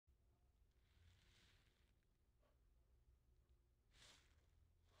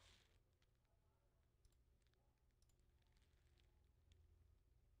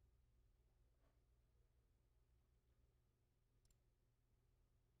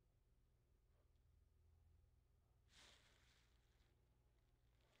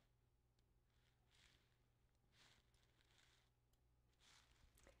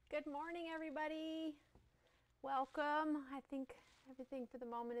Good morning, everybody. Welcome. I think everything for the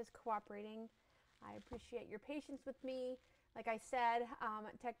moment is cooperating. I appreciate your patience with me. Like I said,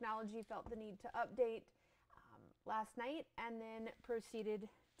 technology felt the need to update last night and then proceeded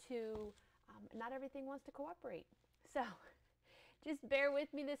to, not everything wants to cooperate. So just bear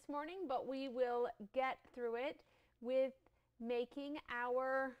with me this morning, but we will get through it with making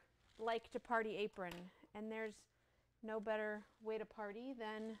our like to party apron. And there's no better way to party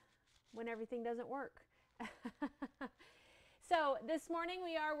than when everything doesn't work. So this morning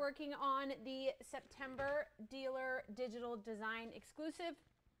we are working on the September Dealer Digital Design Exclusive,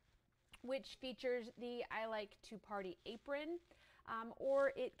 which features the I Like to Party apron,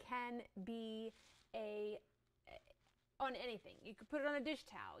 or it can be on anything. You could put it on a dish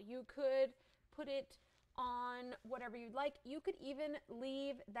towel. You could put it on whatever you'd like. You could even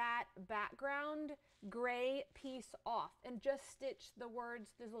leave that background gray piece off and just stitch the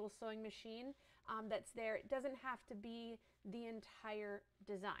words, this little sewing machine that's there. It doesn't have to be the entire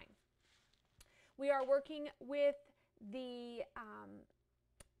design. We are working with the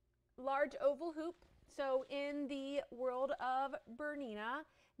large oval hoop. So in the world of Bernina,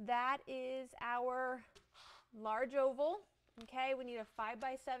 that is our large oval. Okay, we need a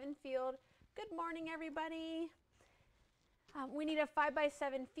 5x7 field. Good morning, everybody. We need a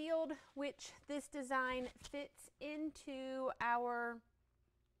 5x7 field, which this design fits into our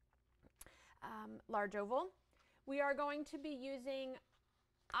large oval. We are going to be using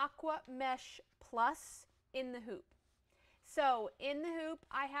Aqua Mesh Plus in the hoop. So in the hoop,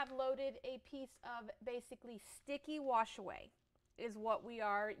 I have loaded a piece of basically sticky wash away is what we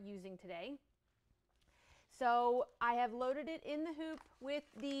are using today. So I have loaded it in the hoop with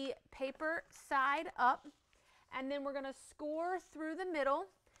the paper side up, and then we're going to score through the middle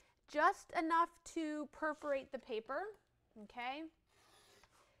just enough to perforate the paper, okay,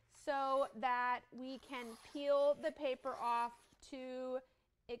 so that we can peel the paper off to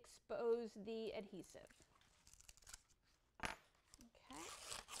expose the adhesive. Okay.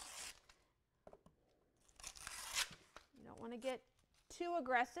 You don't want to get too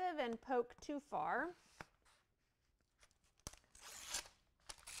aggressive and poke too far.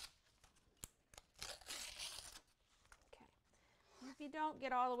 If you don't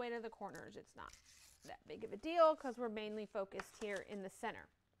get all the way to the corners, it's not that big of a deal because we're mainly focused here in the center.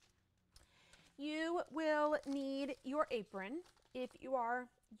 You will need your apron if you are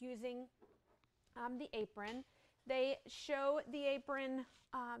using the apron. They show the apron,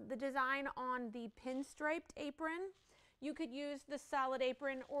 the design on the pinstriped apron. You could use the solid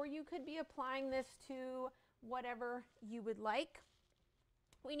apron, or you could be applying this to whatever you would like.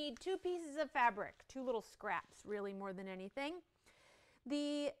 We need 2 pieces of fabric, 2 little scraps, really, more than anything.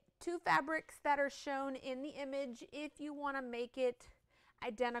 The 2 fabrics that are shown in the image, if you want to make it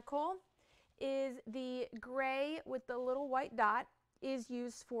identical, is the gray with the little white dot is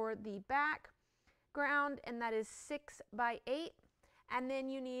used for the background, and that is 6x8. And then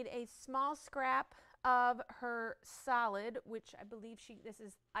you need a small scrap of her solid, which I believe this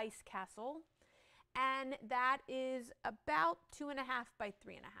is Ice Castle, and that is about 2.5 by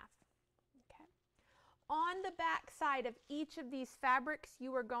 3.5. On the back side of each of these fabrics,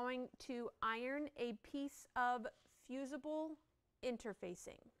 you are going to iron a piece of fusible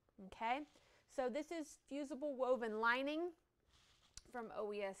interfacing, okay? So this is fusible woven lining from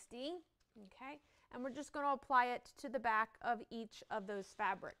OESD, okay? And we're just going to apply it to the back of each of those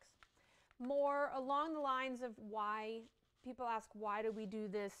fabrics. More along the lines of why people ask, why do we do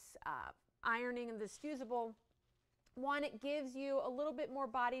this ironing of this fusible? One, it gives you a little bit more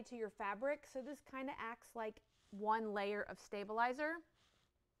body to your fabric, so this kind of acts like one layer of stabilizer.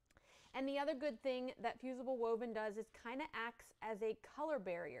 And the other good thing that fusible woven does is kind of acts as a color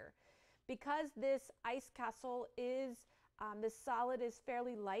barrier. Because this Ice Castle is, this solid is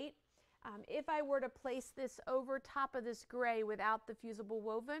fairly light, if I were to place this over top of this gray without the fusible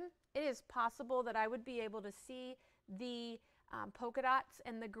woven, it is possible that I would be able to see the polka dots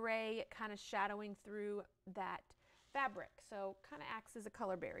and the gray kind of shadowing through that fabric, so kind of acts as a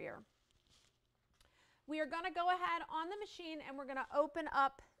color barrier. We are going to go ahead on the machine and we're going to open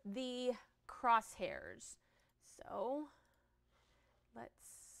up the crosshairs. So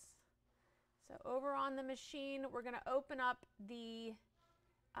over on the machine, we're going to open up the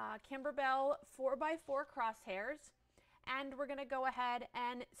Kimberbell 4x4 crosshairs, and we're going to go ahead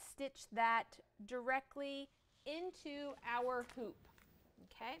and stitch that directly into our hoop.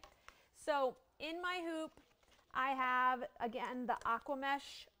 Okay, so in my hoop, I have, again, the Aqua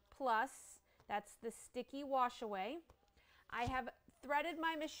Mesh Plus. That's the sticky wash away. I have threaded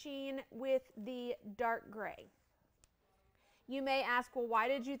my machine with the dark gray. You may ask, well, why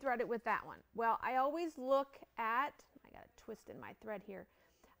did you thread it with that one? Well, I always look at, I got a twist in my thread here.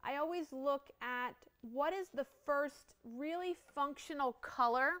 I always look at what is the first really functional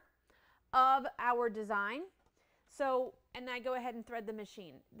color of our design. So, and I go ahead and thread the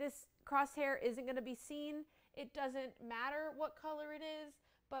machine. This crosshair isn't going to be seen. It doesn't matter what color it is,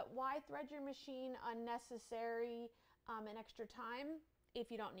 but why thread your machine unnecessary and extra time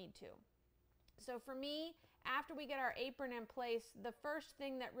if you don't need to? So for me, after we get our apron in place, the first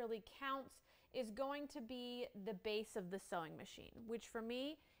thing that really counts is going to be the base of the sewing machine, which for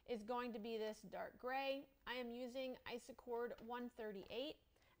me is going to be this dark gray. I am using Isacord 138,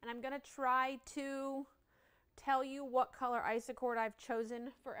 and I'm going to try to tell you what color Isacord I've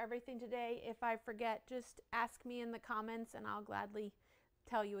chosen for everything today. If I forget, just ask me in the comments and I'll gladly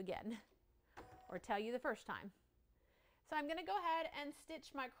tell you again or tell you the first time. So I'm going to go ahead and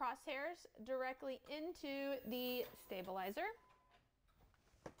stitch my crosshairs directly into the stabilizer.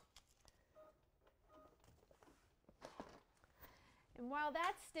 And while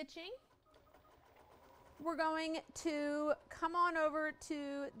that's stitching, we're going to come on over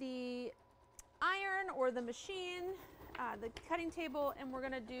to the iron or the machine, the cutting table, and we're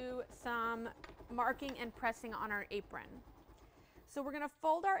going to do some marking and pressing on our apron. So we're going to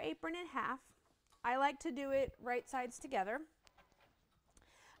fold our apron in half. I like to do it right sides together.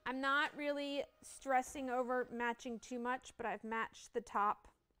 I'm not really stressing over matching too much, but I've matched the top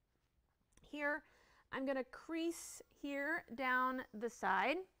here. I'm going to crease here down the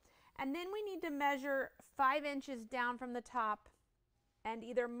side, and then we need to measure 5 inches down from the top and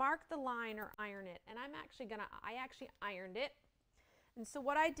either mark the line or iron it. And I actually ironed it. And so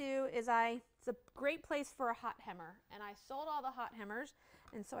what I do is it's a great place for a hot hammer, and I sold all the hot hammers,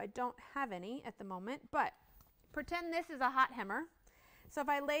 and so I don't have any at the moment, but pretend this is a hot hammer. So if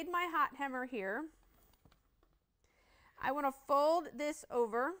I laid my hot hammer here, I want to fold this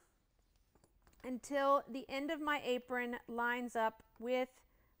over until the end of my apron lines up with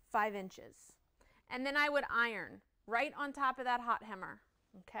 5 inches. And then I would iron right on top of that hot hammer,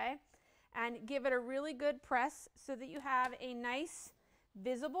 okay? And give it a really good press so that you have a nice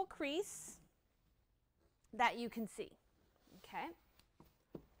visible crease that you can see, okay?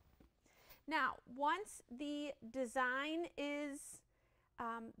 Now, once the design is,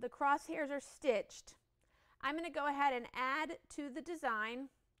 the crosshairs are stitched, I'm going to go ahead and add to the design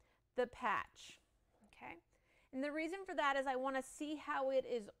the patch, okay? And the reason for that is I want to see how it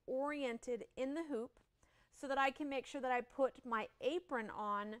is oriented in the hoop so that I can make sure that I put my apron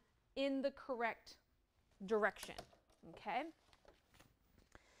on in the correct direction, okay?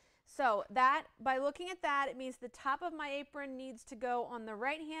 So that, by looking at that, it means the top of my apron needs to go on the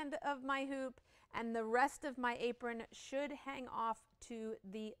right hand of my hoop, and the rest of my apron should hang off to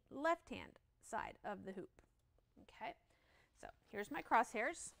the left hand side of the hoop. Okay, so here's my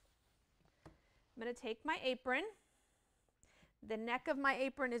crosshairs. I'm going to take my apron. The neck of my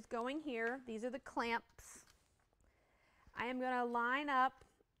apron is going here. These are the clamps. I am going to line up.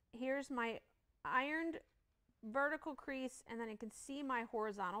 Here's my ironed vertical crease, and then you can see my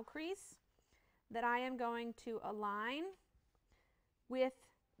horizontal crease that I am going to align with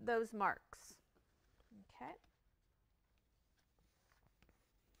those marks. Okay,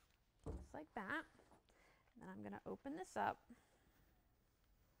 just like that. And then I'm going to open this up.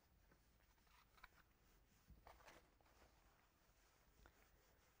 Just like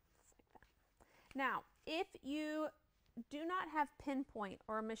that. Now, if you do not have pinpoint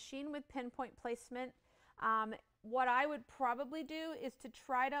or a machine with pinpoint placement, what I would probably do is to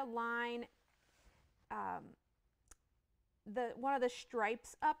try to line one of the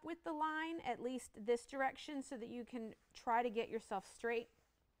stripes up with the line, at least this direction, so that you can try to get yourself straight.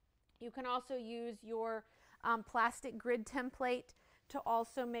 You can also use your plastic grid template to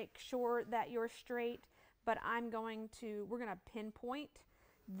also make sure that you're straight, but we're going to pinpoint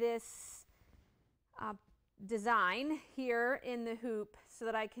this design here in the hoop so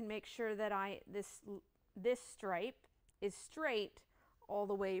that I can make sure that this stripe is straight all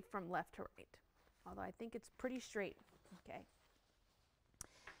the way from left to right, although I think it's pretty straight. Okay,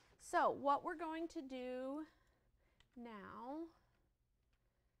 so what we're going to do now,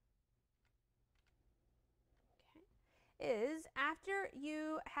 is after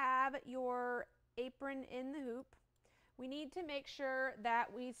you have your apron in the hoop, we need to make sure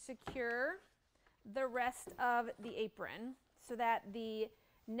that we secure the rest of the apron so that the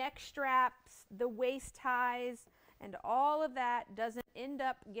neck straps, the waist ties, and all of that doesn't end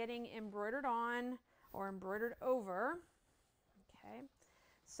up getting embroidered on or embroidered over. Okay,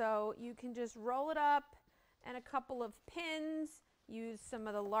 so you can just roll it up and a couple of pins, use some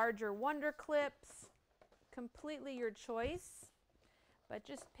of the larger Wonder clips, completely your choice, but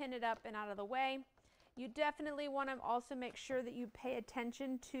just pin it up and out of the way. You definitely want to also make sure that you pay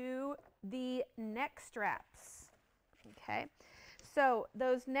attention to the neck straps. Okay, so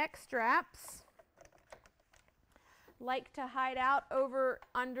those neck straps like to hide out over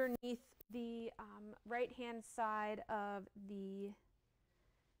underneath the right hand side of the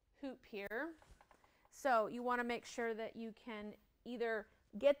hoop here. So you want to make sure that you can either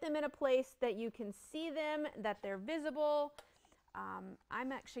get them in a place that you can see them, that they're visible.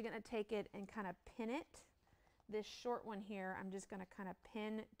 I'm actually going to take it and kind of pin it. This short one here, I'm just going to kind of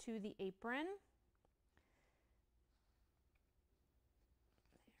pin to the apron.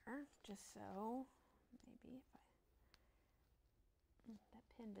 There, just so. Maybe if that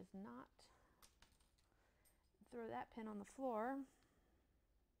pin does not, throw that pin on the floor. I'm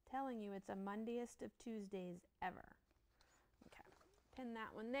telling you, it's a Mondayest of Tuesdays ever. Okay, pin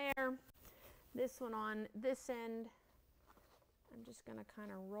that one there. This one on this end, I'm just going to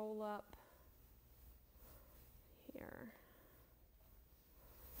kind of roll up here.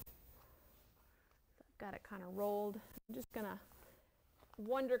 So I've got it kind of rolled. I'm just going to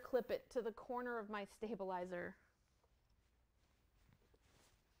wonder clip it to the corner of my stabilizer.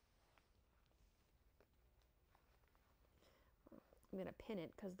 I'm going to pin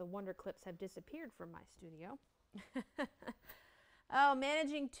it because the wonder clips have disappeared from my studio. Oh,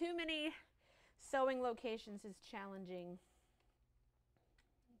 managing too many sewing locations is challenging.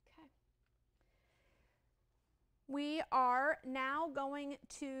 Okay. We are now going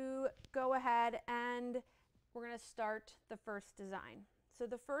to go ahead and we're going to start the first design. So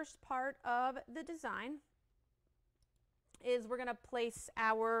the first part of the design is we're going to place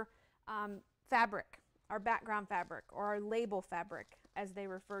our fabric, our background fabric, or our label fabric as they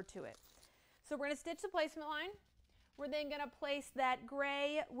refer to it. So we're going to stitch the placement line. We're then going to place that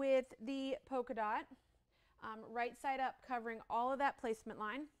gray with the polka dot right side up, covering all of that placement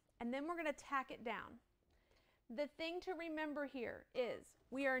line, and then we're going to tack it down. The thing to remember here is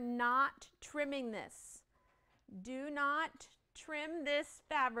we are not trimming this. Do not trim this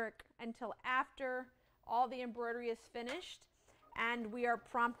fabric until after all the embroidery is finished and we are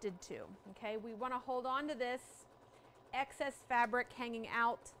prompted to. Okay, we want to hold on to this excess fabric hanging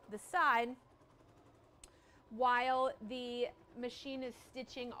out the side while the machine is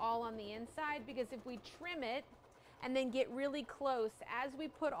stitching all on the inside, because if we trim it and then get really close, as we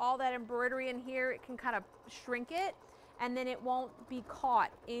put all that embroidery in here, it can kind of shrink it and then it won't be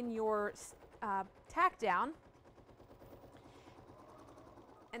caught in your tack down.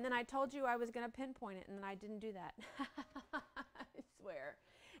 And then I told you I was going to pinpoint it, and then I didn't do that. I swear.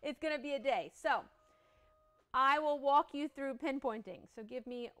 It's going to be a day. So I will walk you through pinpointing. So give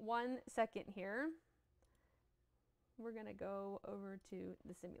me 1 second here. We're going to go over to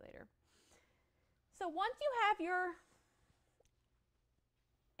the simulator. So once you have your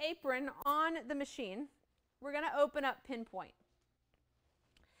apron on the machine, we're going to open up pinpoint.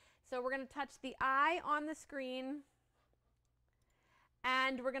 So we're going to touch the eye on the screen,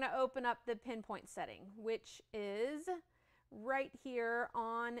 and we're going to open up the pinpoint setting, which is right here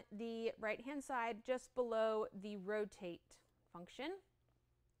on the right hand side, just below the rotate function.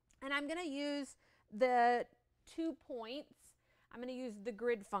 And I'm going to use the 2 points. I'm going to use the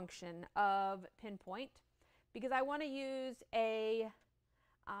grid function of pinpoint because I want to use a,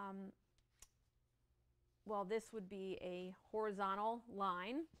 well, this would be a horizontal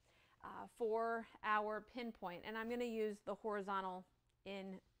line for our pinpoint, and I'm going to use the horizontal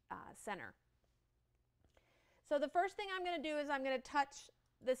in center. So the first thing I'm going to do is I'm going to touch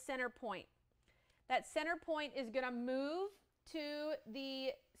the center point. That center point is going to move to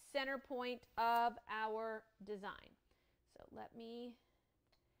the center point of our design. So let me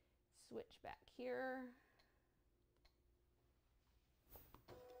switch back here.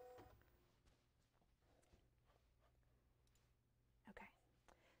 Okay,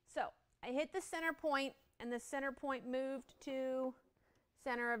 so I hit the center point and the center point moved to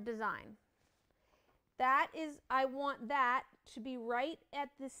center of design. That is, I want that to be right at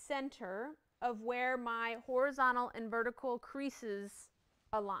the center of where my horizontal and vertical creases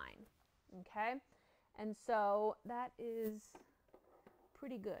align. Okay, and so that is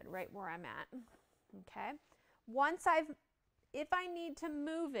pretty good right where I'm at. Okay, if I need to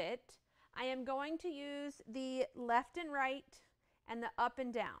move it, I am going to use the left and right and the up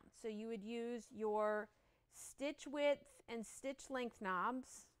and down. So you would use your stitch width and stitch length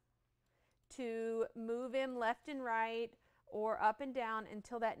knobs to move him left and right or up and down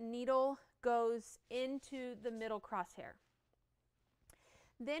until that needle goes into the middle crosshair.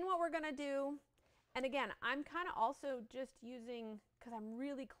 Then what we're going to do, and again, I'm kind of also just using, because I'm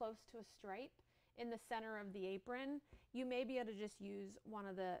really close to a stripe, in the center of the apron, you may be able to just use one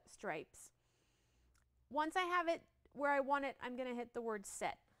of the stripes. Once I have it where I want it, I'm going to hit the word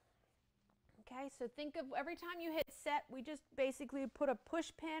set. Okay, so think of every time you hit set, we just basically put a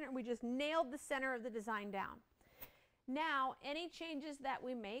push pin or we just nailed the center of the design down. Now, any changes that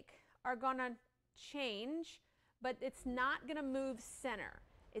we make are going to change, but it's not going to move center.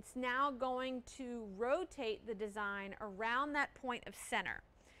 It's now going to rotate the design around that point of center.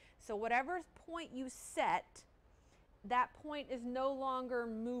 So whatever point you set, that point is no longer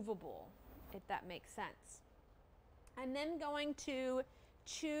movable, if that makes sense. I'm then going to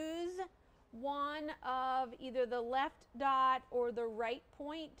choose one of either the left dot or the right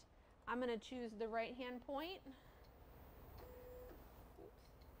point. I'm going to choose the right hand point.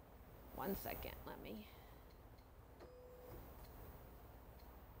 One second, let me.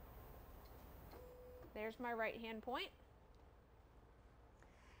 There's my right hand point.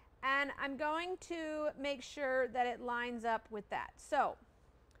 And I'm going to make sure that it lines up with that. So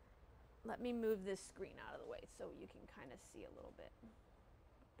let me move this screen out of the way so you can kind of see a little bit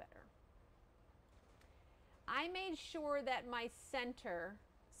better. I made sure that my center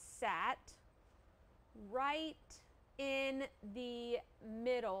sat right in the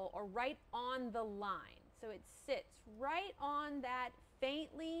middle or right on the line. So it sits right on that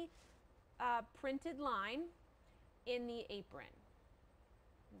faintly printed line in the apron.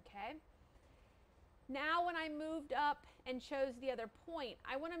 Okay. Now when I moved up and chose the other point,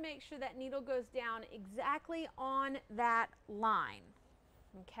 I want to make sure that needle goes down exactly on that line.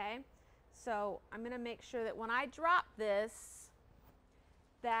 Okay. So I'm going to make sure that when I drop this,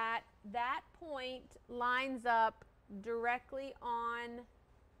 that point lines up directly on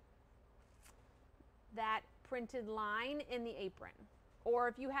that printed line in the apron. Or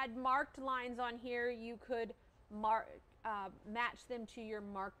if you had marked lines on here, you could match them to your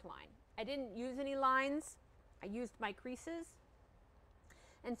marked line. I didn't use any lines. I used my creases.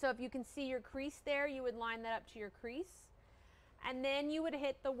 And so if you can see your crease there, you would line that up to your crease. And then you would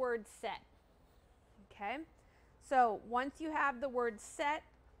hit the word set. Okay? So once you have the word set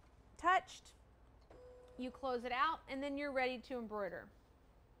touched, you close it out and then you're ready to embroider.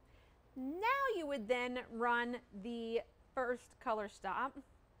 Now you would then run the first color stop,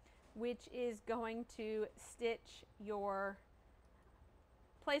 which is going to stitch your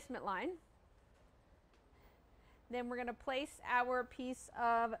placement line. Then we're going to place our piece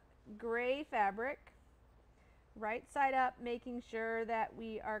of gray fabric right side up, making sure that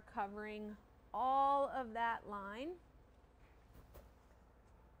we are covering all of that line.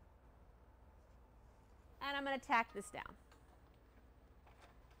 And I'm going to tack this down.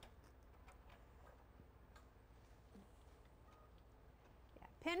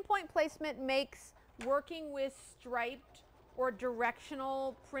 Pinpoint placement makes working with striped or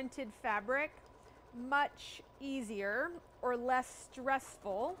directional printed fabric much easier or less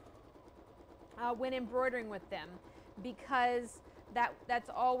stressful when embroidering with them, because that's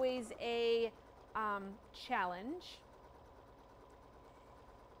always a challenge.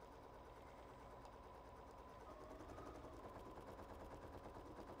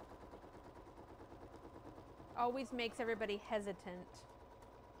 Always makes everybody hesitant.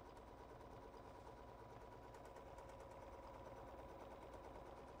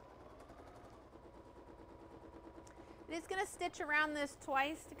 It's going to stitch around this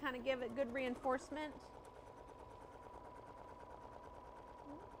twice to kind of give it good reinforcement.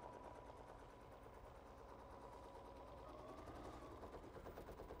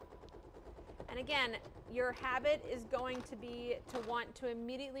 And again, your habit is going to be to want to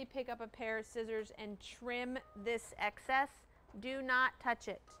immediately pick up a pair of scissors and trim this excess. Do not touch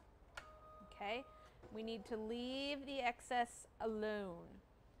it. Okay? We need to leave the excess alone.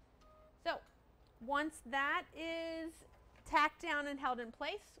 So, once that is tacked down and held in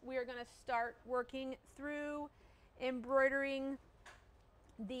place, we are going to start working through embroidering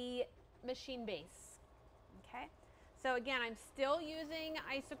the machine base. Okay, so again, I'm still using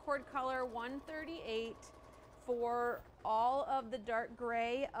Isocord color 138 for all of the dark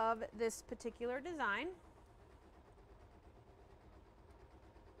gray of this particular design.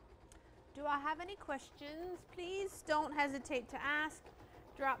 Do I have any questions? Please don't hesitate to ask.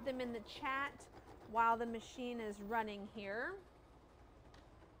 Drop them in the chat while the machine is running here.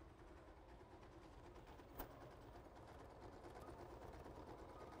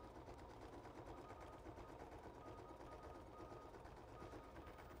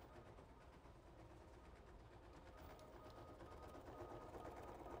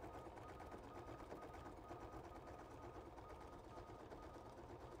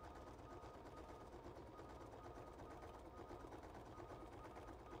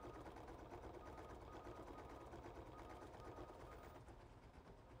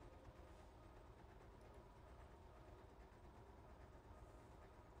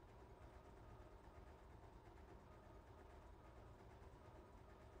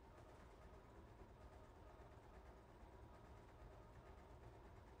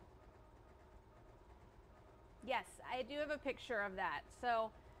 Yes, I do have a picture of that.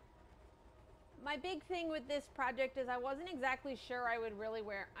 So my big thing with this project is I wasn't exactly sure I would really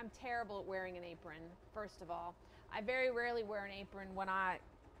wear, I'm terrible at wearing an apron, first of all. I very rarely wear an apron when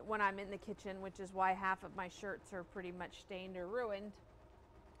I'm in the kitchen, which is why half of my shirts are pretty much stained or ruined.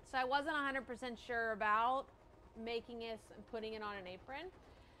 So I wasn't 100% sure about making this and putting it on an apron.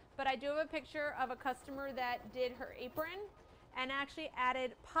 But I do have a picture of a customer that did her apron and actually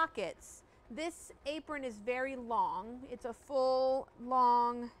added pockets. This apron is very long. It's a full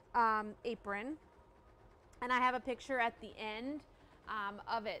long apron. And I have a picture at the end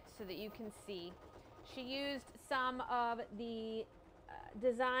of it so that you can see. She used some of the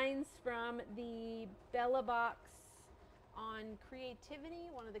designs from the Bella box on Creativity,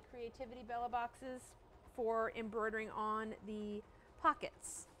 one of the Creativity Bella boxes, for embroidering on the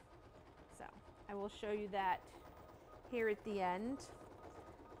pockets. So I will show you that here at the end.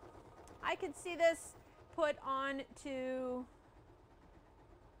 I could see this put on to,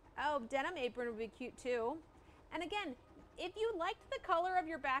 oh, denim apron would be cute too. And again, if you liked the color of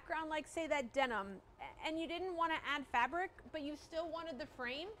your background, like say that denim, and you didn't want to add fabric, but you still wanted the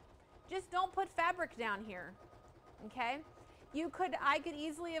frame, just don't put fabric down here, okay? I could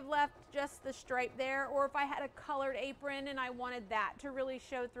easily have left just the stripe there, or if I had a colored apron and I wanted that to really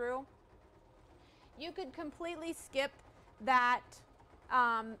show through, you could completely skip that,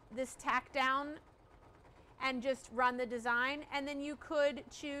 this tack down and just run the design, and then you could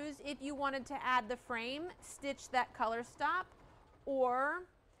choose if you wanted to add the frame, stitch that color stop, or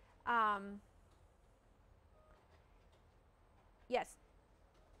yes,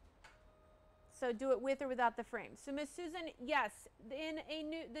 so do it with or without the frame. So Miss Susan, yes, in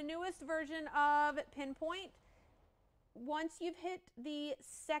the newest version of Pinpoint, once you've hit the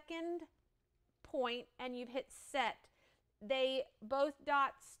second point and you've hit set, both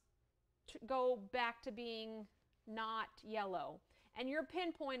dots go back to being not yellow, and you're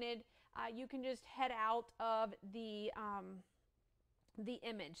pinpointed. You can just head out of the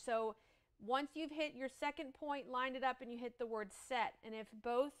image. So once you've hit your second point, lined it up, and you hit the word set, and if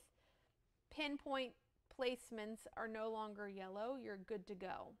both pinpoint placements are no longer yellow, you're good to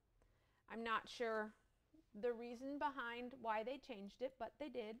go. I'm not sure the reason behind why they changed it, but they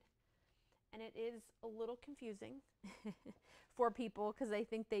did, and it is a little confusing for people because they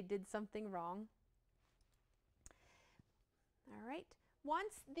think they did something wrong. All right,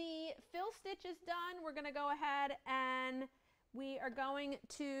 once the fill stitch is done, we're going to go ahead and we are going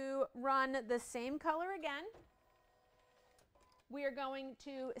to run the same color again. We are going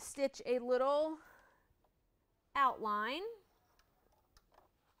to stitch a little outline,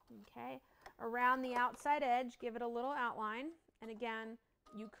 okay, around the outside edge, give it a little outline. And again,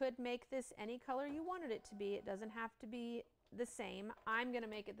 you could make this any color you wanted it to be. It doesn't have to be the same. I'm going to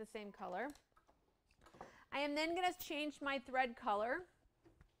make it the same color. I am then going to change my thread color.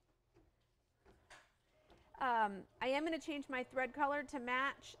 I am going to change my thread color to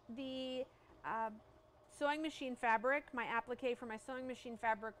match the sewing machine fabric, my applique for my sewing machine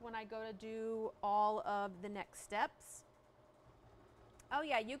fabric, when I go to do all of the next steps. Oh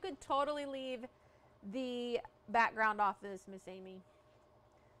yeah, you could totally leave the background off this, Miss Amy.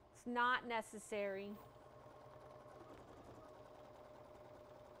 It's not necessary.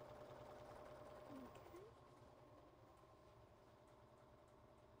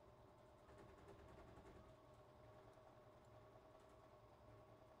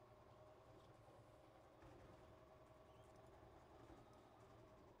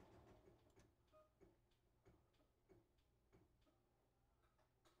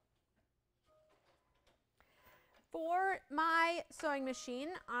 For my sewing machine,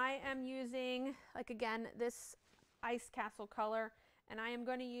 I am using, like again, this Ice Castle color, and I am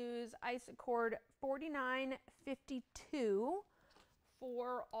going to use Ice Accord 4952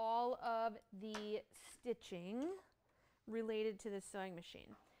 for all of the stitching related to the sewing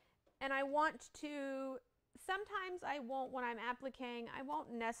machine. And I want to, sometimes I won't, when I'm appliquing, I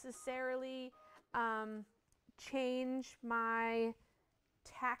won't necessarily change my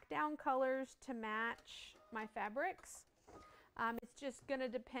tack down colors to match my fabrics. It's just going to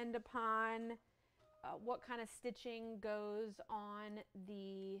depend upon what kind of stitching goes on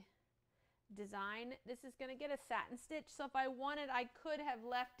the design. This is going to get a satin stitch, so if I wanted, I could have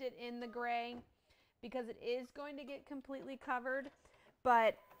left it in the gray because it is going to get completely covered,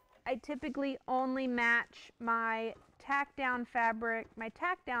 but I typically only match my tack down fabric, my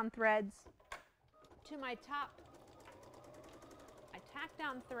tack down threads to my top. I tack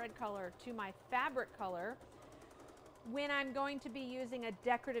down thread color to my fabric color when I'm going to be using a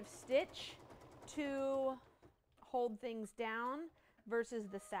decorative stitch to hold things down. versus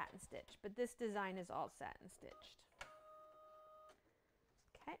the satin stitch, but this design is all satin stitched.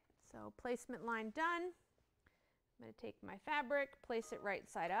 Okay, so placement line done. I'm going to take my fabric, place it right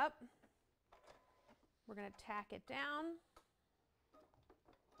side up. We're going to tack it down.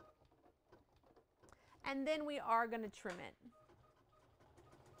 And then we are going to trim it.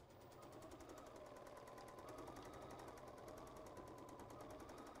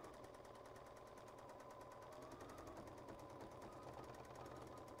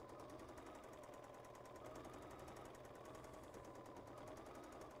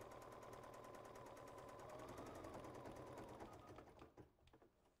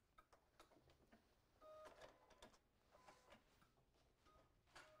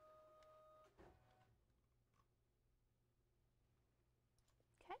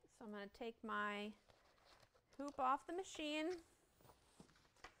 So I'm going to take my hoop off the machine.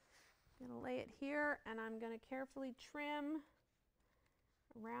 I'm going to lay it here and I'm going to carefully trim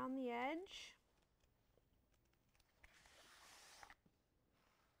around the edge.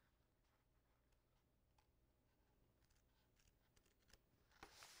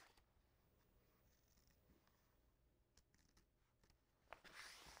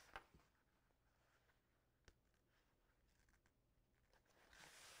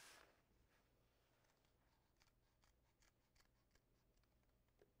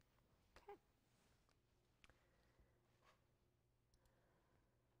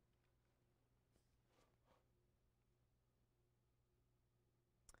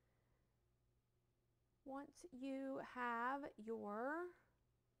 Once you have your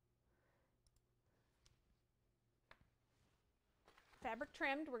fabric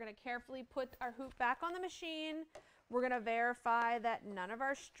trimmed, we're going to carefully put our hoop back on the machine. We're going to verify that none of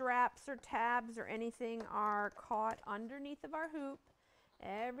our straps or tabs or anything are caught underneath of our hoop.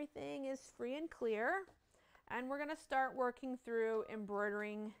 Everything is free and clear. And we're going to start working through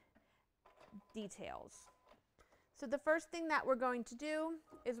embroidering details. So the first thing that we're going to do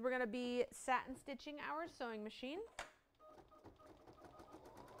is we're going to be satin stitching our sewing machine.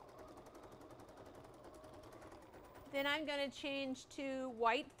 Then I'm going to change to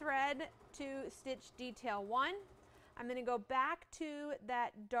white thread to stitch detail 1. I'm going to go back to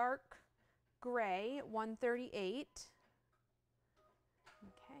that dark gray 138.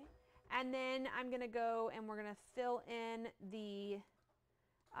 Okay. And then I'm going to go and we're going to fill in the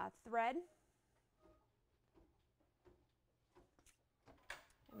thread.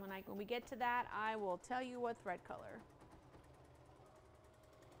 And when we get to that, I will tell you what thread color.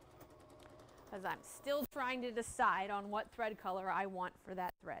 Because I'm still trying to decide on what thread color I want for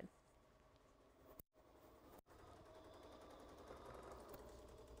that thread.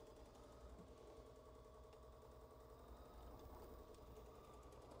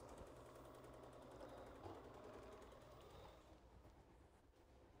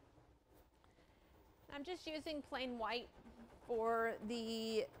 I'm just using plain white for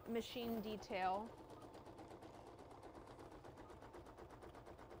the machine detail.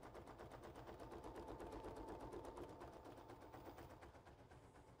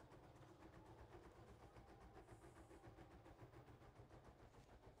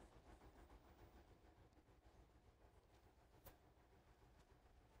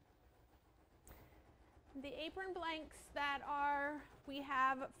 The apron blanks that we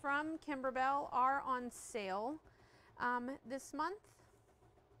have from Kimberbell are on sale this month.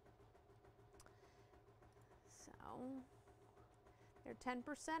 So they're 10%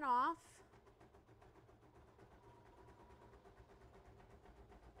 off.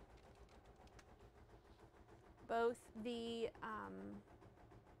 Both the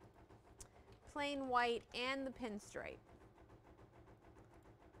plain white and the pinstripe.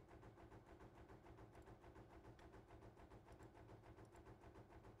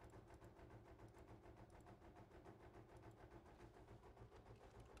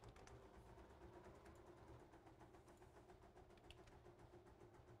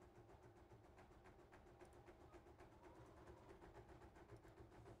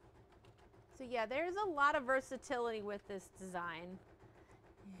 So yeah, there's a lot of versatility with this design.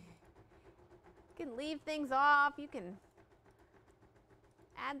 You can leave things off, you can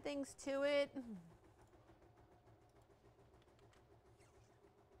add things to it.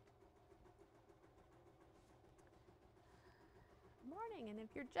 Morning, and if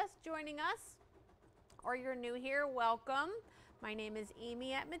you're just joining us or you're new here, welcome. My name is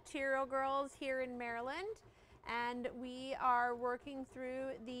Amy at Material Girls here in Maryland. And we are working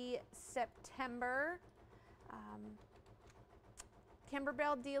through the September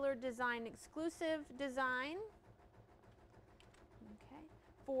Kimberbell Dealer Design exclusive design. Okay.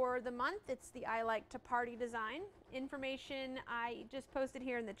 for the month. It's the I Like to Party design. Information I just posted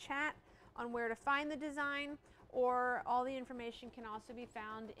here in the chat on where to find the design, or all the information can also be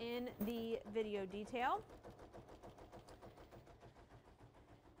found in the video detail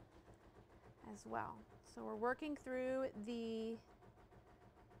as well. So we're working through the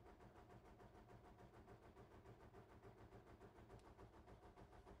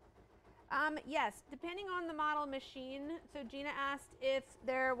yes, depending on the model machine. So Gina asked if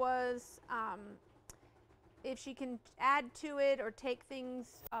there was, if she can add to it or take things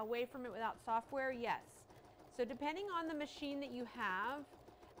away from it without software. Yes. So depending on the machine that you have,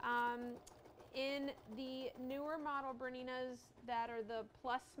 in the newer model Berninas that are the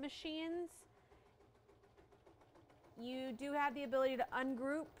Plus machines, you do have the ability to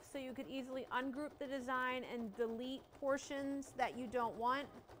ungroup, so you could easily ungroup the design and delete portions that you don't want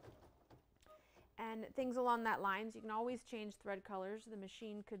and things along that lines. You can always change thread colors. The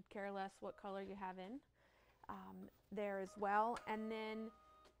machine could care less what color you have in there as well. And then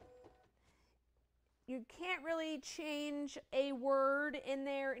you can't really change a word in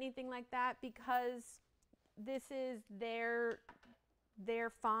there or anything like that, because this is their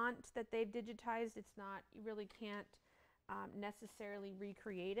font that they've digitized. It's not, you really can't necessarily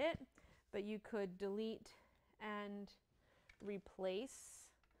recreate it, but you could delete and replace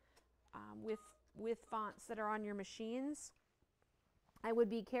with fonts that are on your machines. I would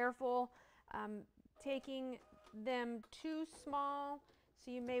be careful taking them too small,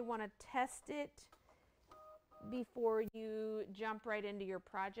 so you may want to test it before you jump right into your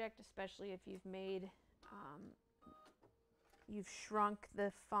project, especially if you've made, you've shrunk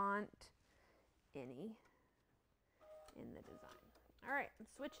the font any in the design. All right, I'm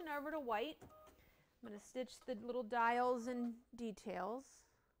switching over to white. I'm going to stitch the little dials and details.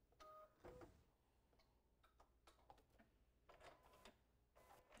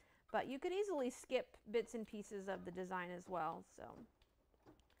 But you could easily skip bits and pieces of the design as well. So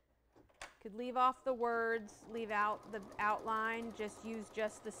could leave off the words, leave out the outline, just use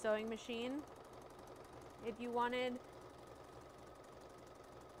just the sewing machine if you wanted.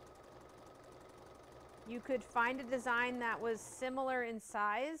 You could find a design that was similar in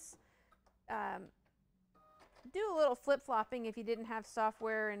size. Do a little flip-flopping if you didn't have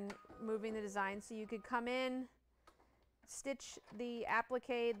software and moving the design. So you could come in, stitch the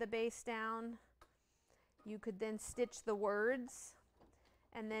applique, the base down. You could then stitch the words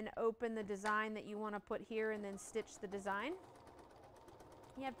and then open the design that you want to put here and then stitch the design.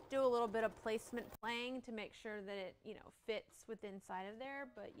 You have to do a little bit of placement playing to make sure that it, you know, fits with inside of there,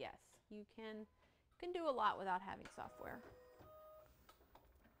 but yes, you can do a lot without having software.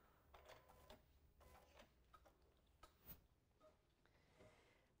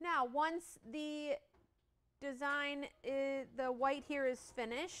 Now, once the design, the white here is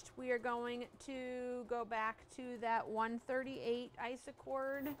finished, we are going to go back to that 138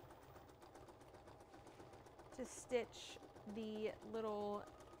 isocord to stitch the little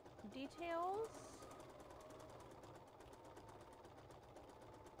details.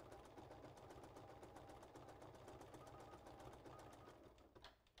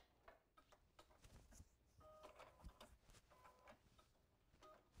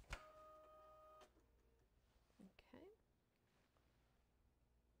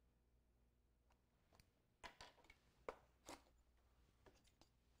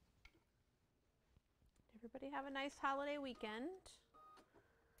 Everybody have a nice holiday weekend.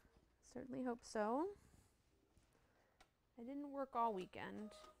 Certainly hope so. I didn't work all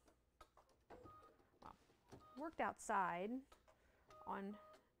weekend. Well, worked outside on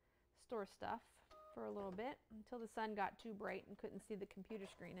store stuff for a little bit until the sun got too bright and couldn't see the computer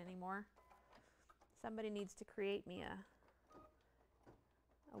screen anymore. Somebody needs to create me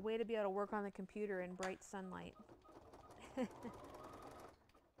a way to be able to work on the computer in bright sunlight. Get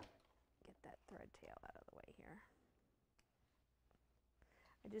that thread tail out of the way here.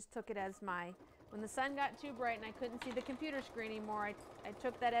 I just took it as my, when the sun got too bright and I couldn't see the computer screen anymore, I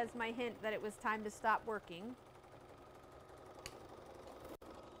took that as my hint that it was time to stop working.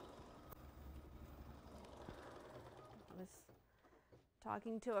 I was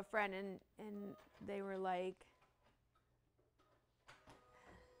talking to a friend and they were like,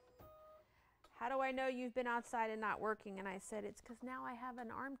 how do I know you've been outside and not working? And I said, it's because now I have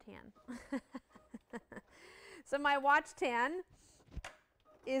an arm tan. So my watch tan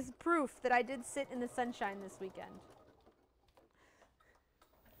is proof that I did sit in the sunshine this weekend.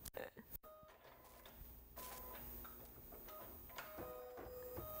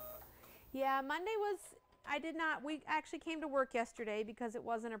 Yeah, Monday was, we actually came to work yesterday because it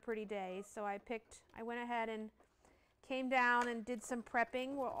wasn't a pretty day. So I went ahead and came down and did some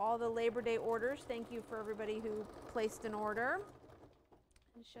prepping with all the Labor Day orders. Thank you for everybody who placed an order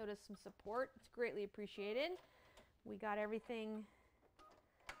and showed us some support. It's greatly appreciated. We got everything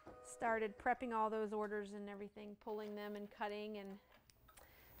started prepping all those orders and everything, pulling them and cutting, and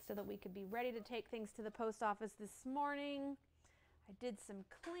so that we could be ready to take things to the post office this morning. I did some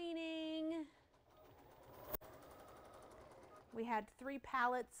cleaning. We had 3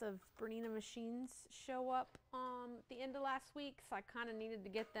 pallets of Bernina machines show up at the end of last week, so I kind of needed to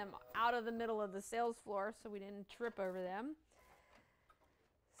get them out of the middle of the sales floor so we didn't trip over them.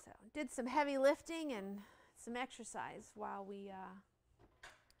 So did some heavy lifting and some exercise while we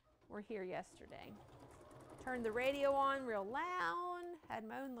were here yesterday. Turned the radio on real loud, had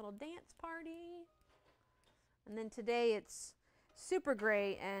my own little dance party. And then today it's super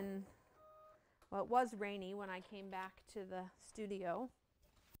gray and, well, it was rainy when I came back to the studio.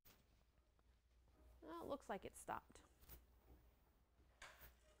 Well, it looks like it stopped.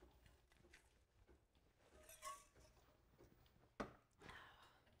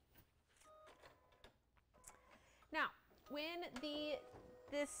 Now, when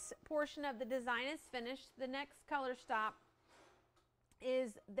this portion of the design is finished, the next color stop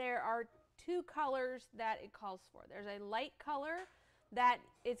is there are 2 colors that it calls for. There's a light color that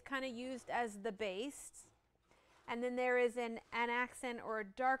is kind of used as the base, and then there is an accent or a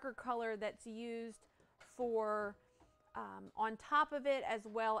darker color that's used for on top of it, as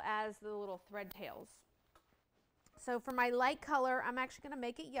well as the little thread tails. So for my light color, I'm actually going to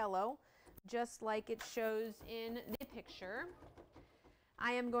make it yellow, just like it shows in the picture.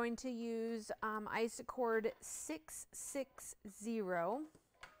 I am going to use Isacord 660,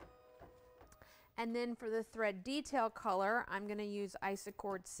 and then for the thread detail color, I'm going to use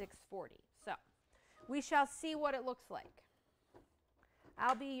Isacord 640. So we shall see what it looks like.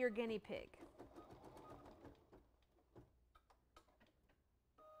 I'll be your guinea pig.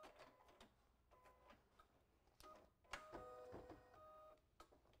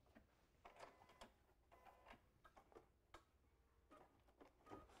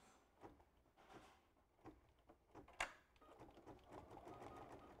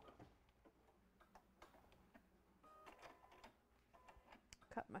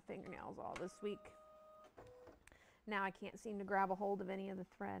 Cut my fingernails all this week. Now I can't seem to grab a hold of any of the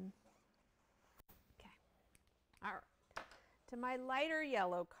thread. Okay. All right. To my lighter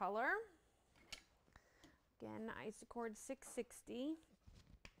yellow color, again, Isacord 660.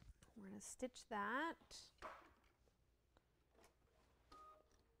 We're going to stitch that.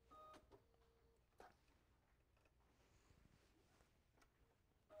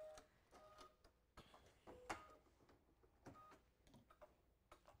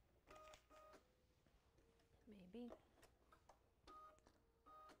 Maybe.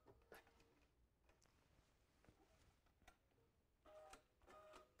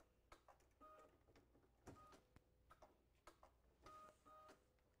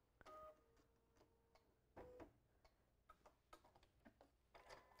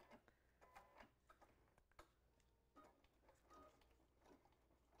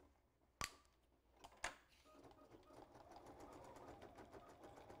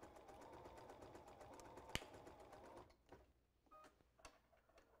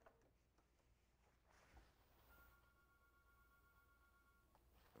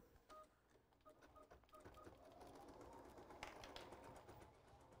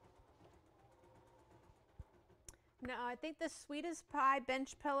 Now, I think the Sweetest Pie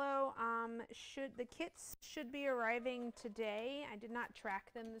bench pillow, the kits should be arriving today. I did not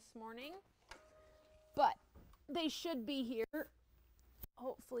track them this morning, but they should be here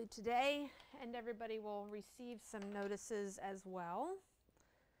hopefully today, and everybody will receive some notices as well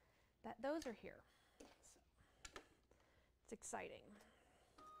that those are here. So it's exciting.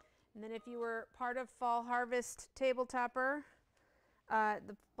 And then if you were part of Fall Harvest Tabletopper,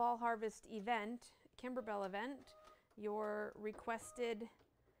 the Fall Harvest event, Kimberbell event, your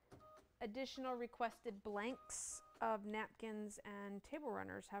additional requested blanks of napkins and table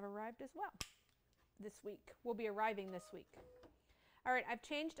runners have arrived as well this week. Will be arriving this week. All right, I've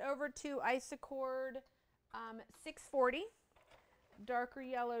changed over to Isacord 640, darker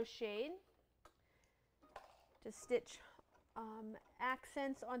yellow shade, to stitch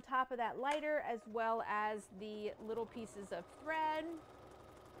accents on top of that lighter, as well as the little pieces of thread.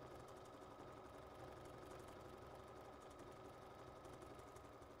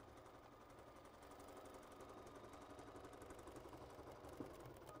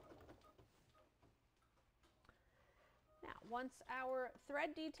 Once our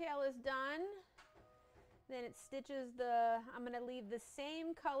thread detail is done, then it stitches I'm going to leave the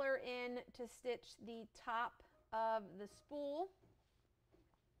same color in to stitch the top of the spool.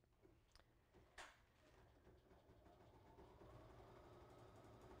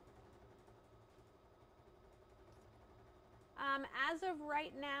 As of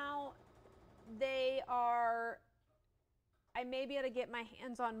right now, I may be able to get my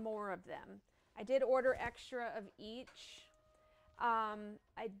hands on more of them. I did order extra of each.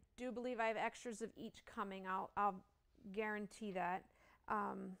 I do believe I have extras of each coming. I'll guarantee that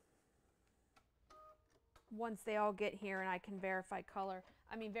once they all get here and I can verify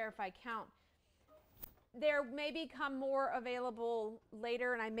verify count. There may become more available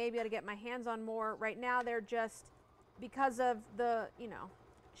later and I may be able to get my hands on more. Right now they're just, because of the,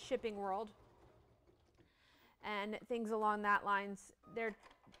 shipping world and things along that lines,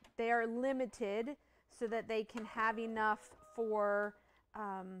 they are limited so that they can have enough for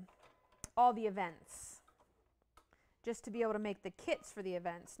all the events, just to be able to make the kits for the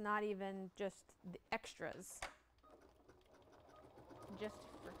events, not even just the extras, just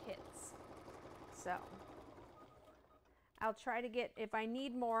for kits. So I'll try to get, if I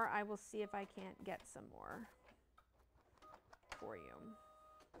need more, I will see if I can't get some more for you.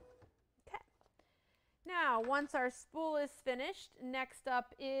 Okay. Now, once our spool is finished, next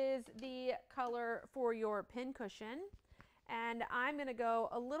up is the color for your pincushion. And I'm going to go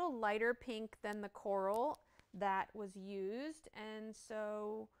a little lighter pink than the coral that was used. And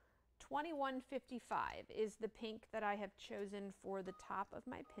so 2155 is the pink that I have chosen for the top of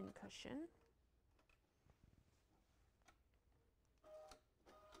my pincushion.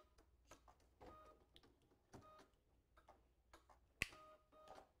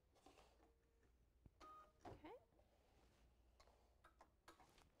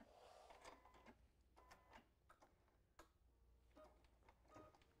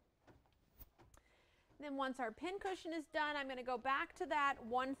 Then once our pincushion is done, I'm going to go back to that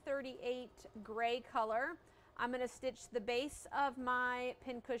 138 gray color. I'm going to stitch the base of my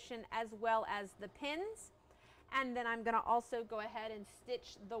pincushion as well as the pins. And then I'm going to also go ahead and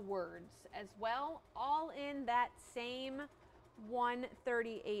stitch the words as well, all in that same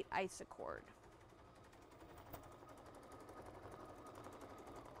 138 isocord.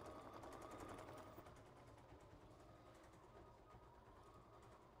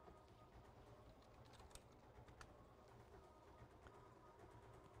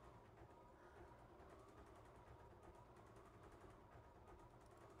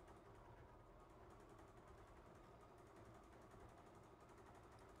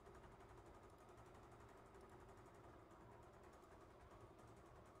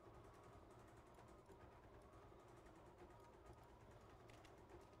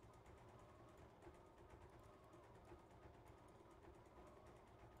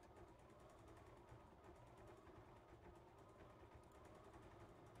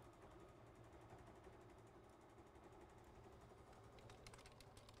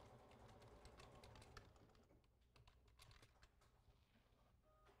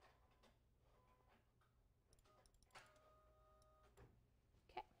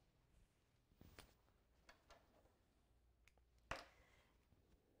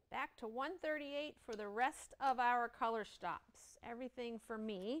 Back to 138 for the rest of our color stops. Everything for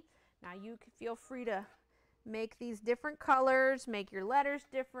me. Now you can feel free to make these different colors, make your letters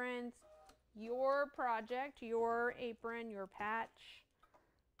different, your project, your apron, your patch.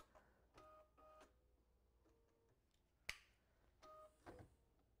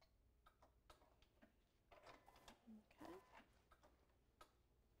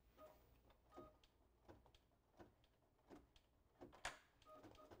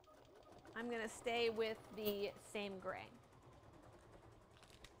 I'm going to stay with the same gray.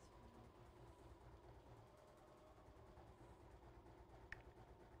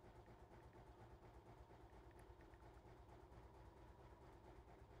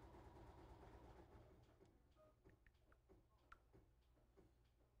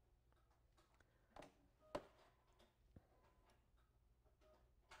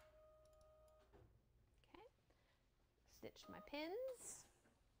 Okay, stitch my pins.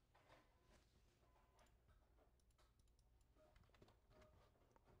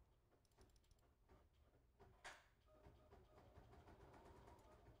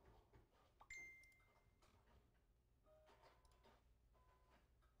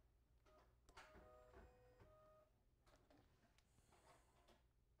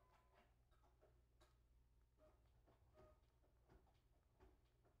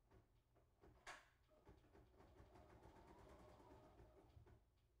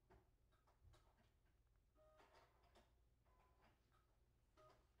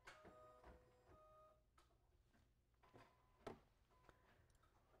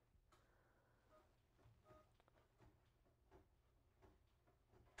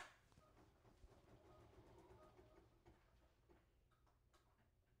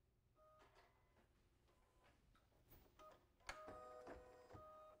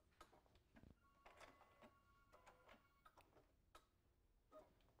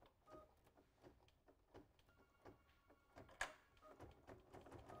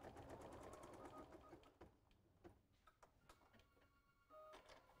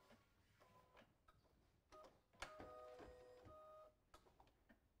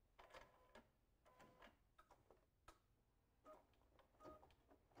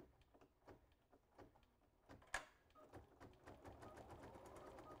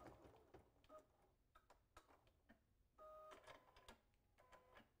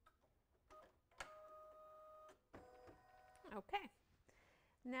 Okay.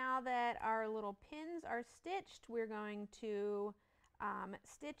 Now that our little pins are stitched, we're going to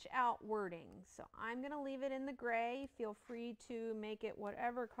stitch out wording. So I'm going to leave it in the gray. Feel free to make it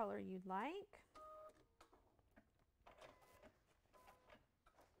whatever color you'd like.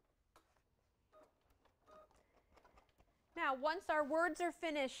 Now, once our words are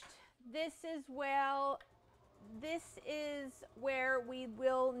finished, this is where we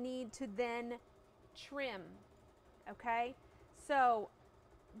will need to then trim. Okay? So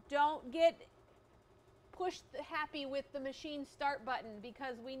don't get happy with the machine start button,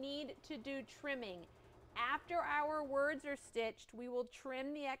 because we need to do trimming. After our words are stitched, we will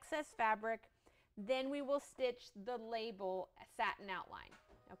trim the excess fabric, then we will stitch the label satin outline.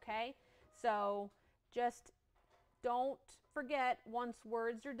 Okay? So just don't forget, once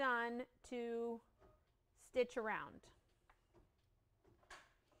words are done, to stitch around.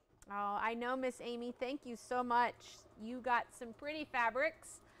 Oh, I know, Miss Amy, thank you so much. You got some pretty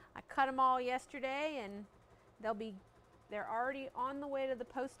fabrics. I cut them all yesterday, and they're already on the way to the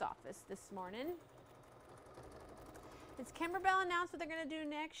post office this morning. Has Kimberbell announced what they're going to do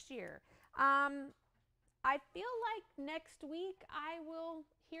next year? I feel like next week I will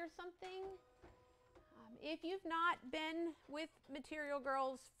hear something. If you've not been with Material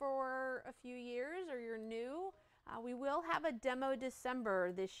Girls for a few years, or you're new, we will have a demo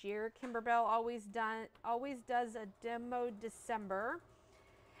December this year. Kimberbell always does a demo December,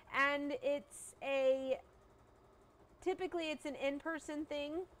 and typically it's an in-person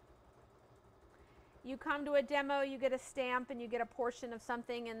thing. You come to a demo, you get a stamp, and you get a portion of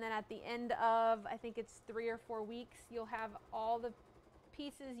something, and then at the end of, I think it's 3 or 4 weeks, you'll have all the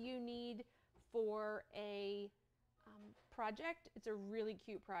pieces you need for a project. It's a really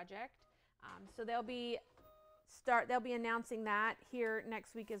cute project. So they'll be announcing that here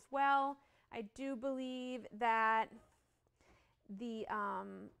next week as well. I do believe that the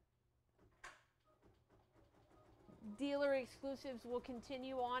dealer exclusives will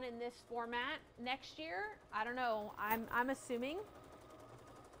continue on in this format next year. I don't know. I'm assuming.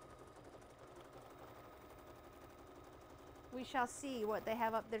 We shall see what they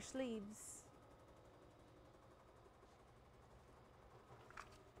have up their sleeves.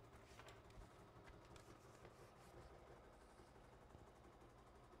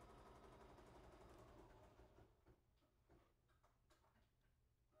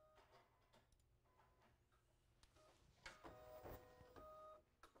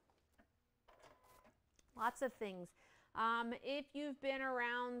 Lots of things. If you've been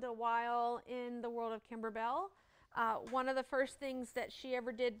around a while in the world of Kimberbell, one of the first things that she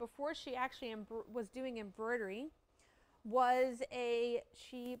ever did before she actually was doing embroidery was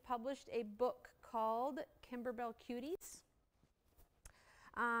she published a book called Kimberbell Cuties.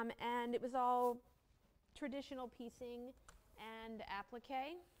 And it was all traditional piecing and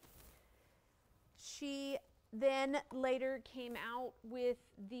applique. She then later came out with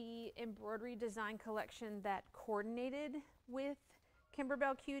the embroidery design collection that coordinated with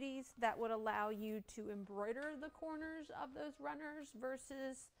Kimberbell Cuties, that would allow you to embroider the corners of those runners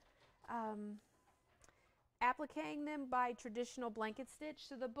versus appliquing them by traditional blanket stitch.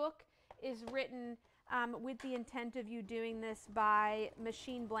 So the book is written with the intent of you doing this by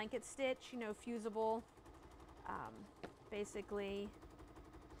machine blanket stitch, you know, fusible, basically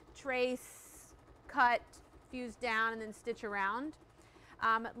trace, cut, fuse down, and then stitch around.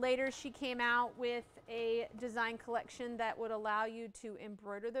 Later she came out with a design collection that would allow you to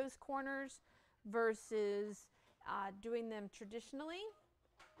embroider those corners versus doing them traditionally.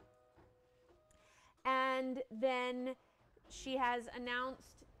 And then she has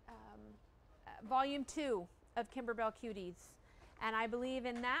announced volume 2 of Kimberbell Cuties. And I believe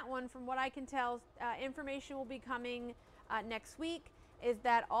in that one, from what I can tell, information will be coming next week, is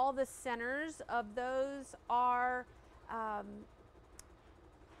that all the centers of those are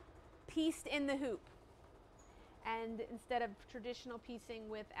pieced in the hoop, and instead of traditional piecing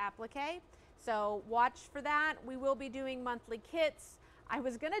with applique. So watch for that. We will be doing monthly kits. I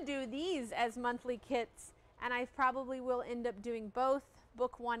was going to do these as monthly kits, and I probably will end up doing both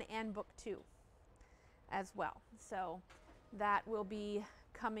book 1 and book 2 as well. So that will be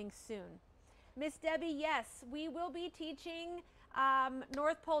coming soon. Miss Debbie, yes, we will be teaching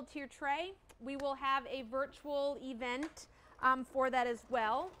North Pole Tier Tray. We will have a virtual event for that as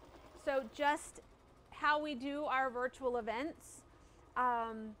well. So just how we do our virtual events,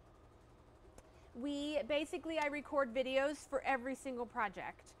 I record videos for every single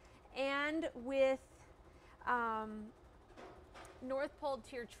project. And with North Pole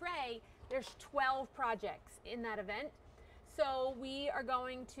Tier Tray, there's 12 projects in that event. So we are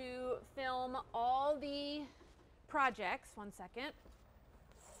going to film all the projects. One second.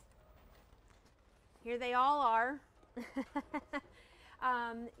 Here they all are.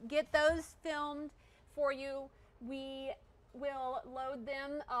 Get those filmed for you. We will load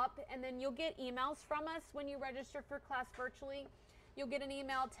them up, and then you'll get emails from us when you register for class virtually. You'll get an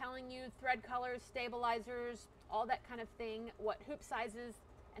email telling you thread colors, stabilizers, all that kind of thing, what hoop sizes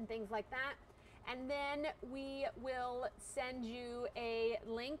and things like that. And then we will send you a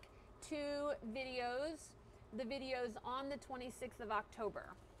link to videos, the videos on the 26th of October.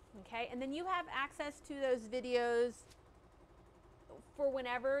 Okay, and then you have access to those videos for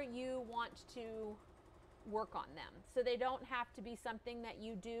whenever you want to work on them. So they don't have to be something that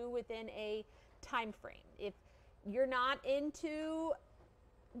you do within a time frame. If you're not into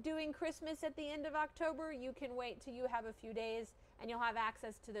doing Christmas at the end of October, you can wait till you have a few days and you'll have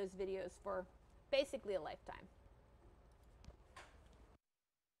access to those videos for basically a lifetime.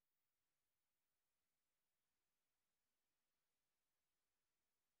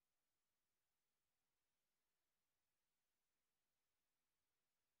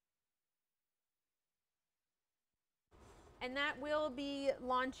 And that will be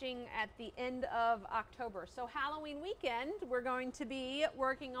launching at the end of October. So Halloween weekend, we're going to be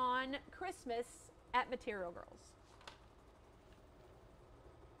working on Christmas at Material Girls.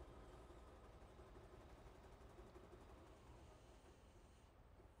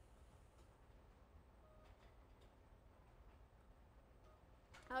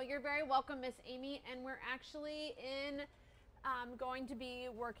 Oh, you're very welcome, Miss Amy. And we're actually going to be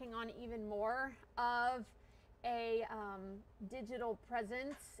working on even more of a digital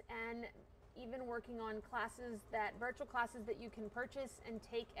presence, and even working on virtual classes that you can purchase and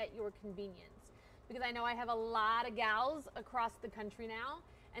take at your convenience. Because I know I have a lot of gals across the country now,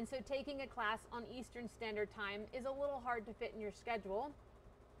 and so taking a class on Eastern Standard Time is a little hard to fit in your schedule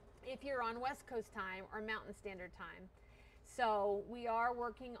if you're on West Coast Time or Mountain Standard Time. So we are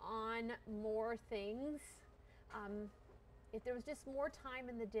working on more things. If there was just more time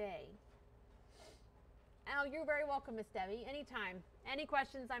in the day. Oh, you're very welcome, Miss Debbie. Anytime. Any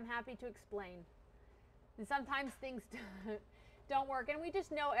questions, I'm happy to explain. And sometimes things don't work, and we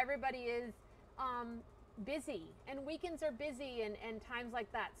just know everybody is busy, and weekends are busy, and times like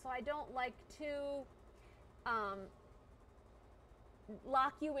that. So I don't like to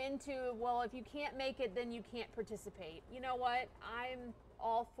lock you into, well, if you can't make it, then you can't participate. You know what? I'm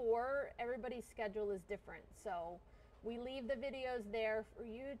all for everybody's schedule is different. So we leave the videos there for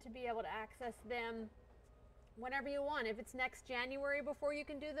you to be able to access them whenever you want. If it's next January before you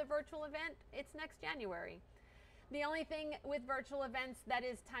can do the virtual event, it's next January. The only thing with virtual events that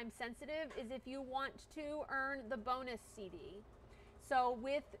is time sensitive is if you want to earn the bonus CD. So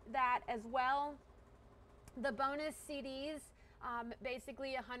with that as well, the bonus CDs,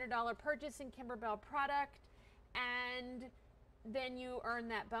 basically $100 purchase in Kimberbell product, and then you earn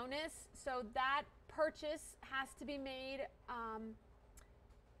that bonus. So that purchase has to be made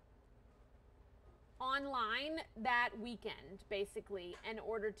online that weekend, basically, in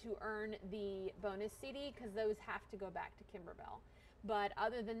order to earn the bonus CD, because those have to go back to Kimberbell. But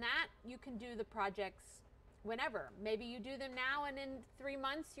other than that, you can do the projects whenever. Maybe you do them now, and in 3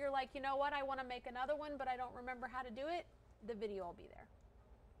 months you're like, you know what, I want to make another one, but I don't remember how to do it. The video will be there.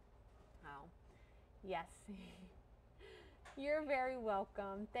 Oh, yes. You're very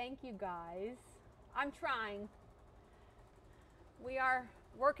welcome. Thank you, guys. I'm trying. We are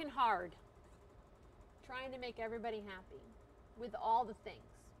working hard, trying to make everybody happy with all the things.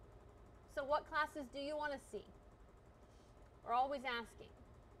 So what classes do you want to see? We're always asking.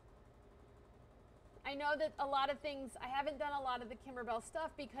 I know that a lot of things, I haven't done a lot of the Kimberbell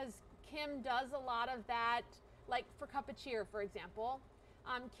stuff because Kim does a lot of that, like for Cup of Cheer, for example.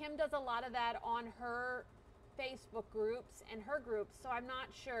 Kim does a lot of that on her Facebook groups and her groups, so I'm not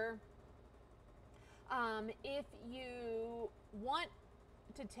sure if you want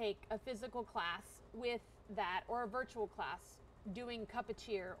to take a physical class with that, or a virtual class doing Cup of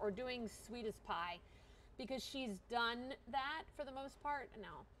Cheer or doing Sweet as Pie, because she's done that for the most part.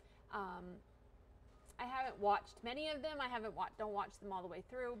 No, I haven't watched many of them. Don't watch them all the way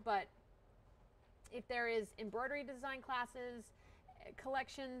through, but if there is embroidery design classes,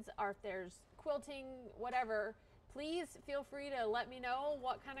 collections, or if there's quilting, whatever, please feel free to let me know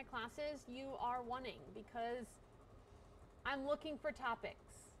what kind of classes you are wanting, because I'm looking for topics.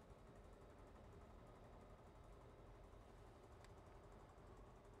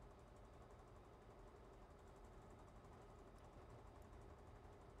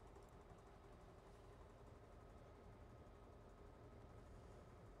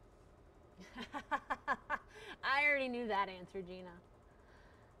 I already knew that answer, Gina.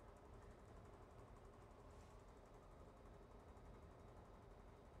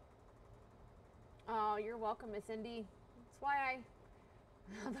 you're welcome, Miss Indy. That's why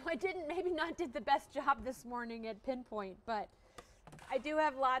although I maybe not did the best job this morning at Pinpoint, but I do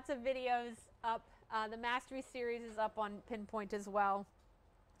have lots of videos up. The Mastery series is up on Pinpoint as well.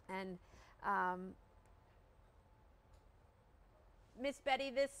 And Miss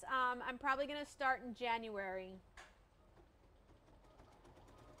Betty, this I'm probably going to start in January.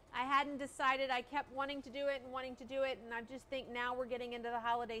 I hadn't decided. I kept wanting to do it, and I just think now we're getting into the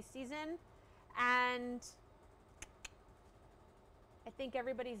holiday season, and I think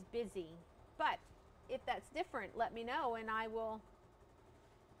everybody's busy. But if that's different, let me know, and I will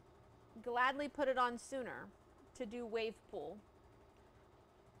gladly put it on sooner to do wave pool.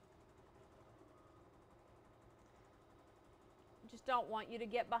 Just don't want you to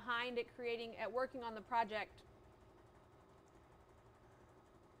get behind at working on the project.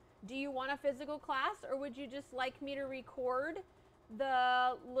 Do you want a physical class, or would you just like me to record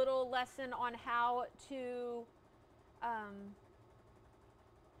the little lesson on how to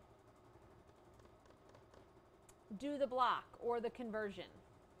do the block or the conversion?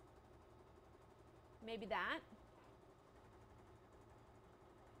 Maybe that.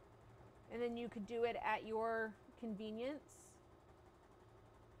 And then you could do it at your convenience.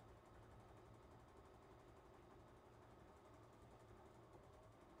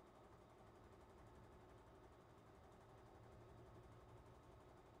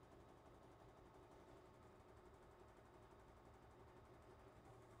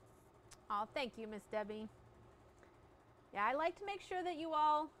 Oh, thank you, Miss Debbie. Yeah, I like to make sure that you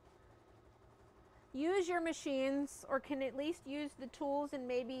all use your machines, or can at least use the tools in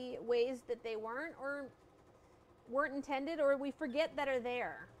maybe ways that they weren't intended, or we forget that are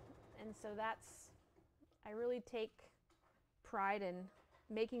there. And so I really take pride in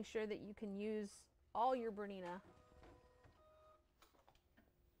making sure that you can use all your Bernina.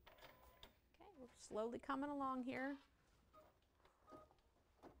 Okay, we're slowly coming along here.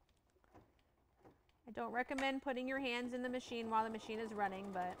 I don't recommend putting your hands in the machine while the machine is running,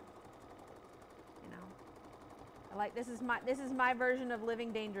 but you know, this is my version of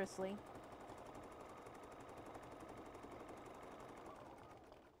living dangerously.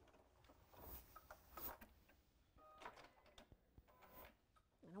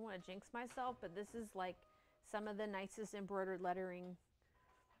 I don't want to jinx myself, but this is like some of the nicest embroidered lettering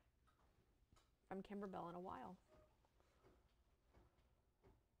from Kimberbell in a while.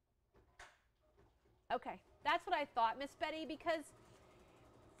 Okay, that's what I thought, Miss Betty, because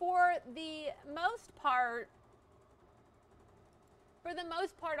for the most part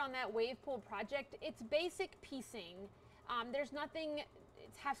on that wave pool project, it's basic piecing. There's nothing,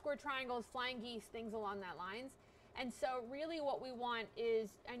 it's half square triangles, flying geese, things along that lines. And so really what we want is,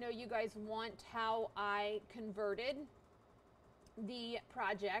 I know you guys want how I converted the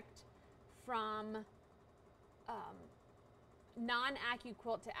project from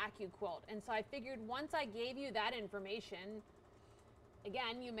non-AccuQuilt to AccuQuilt. And so I figured once I gave you that information,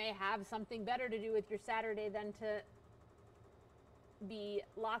 again, you may have something better to do with your Saturday than to be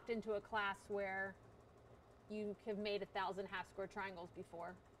locked into a class where you have made 1,000 half square triangles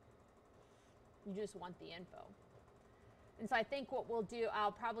before. You just want the info. And so I think what we'll do,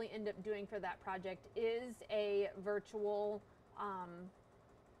 I'll probably end up doing for that project, is a virtual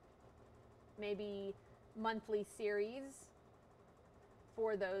maybe monthly series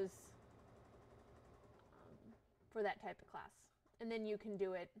for those for that type of class. And then you can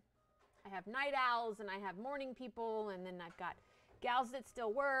do it. I have night owls and I have morning people, and then I've got gals that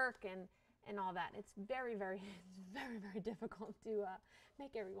still work and all that. It's very, very, very, very difficult to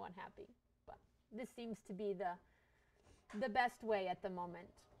make everyone happy. But this seems to be the best way at the moment.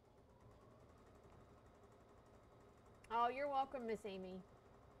 Oh, you're welcome, Miss Amy.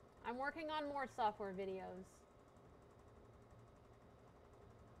 I'm working on more software videos.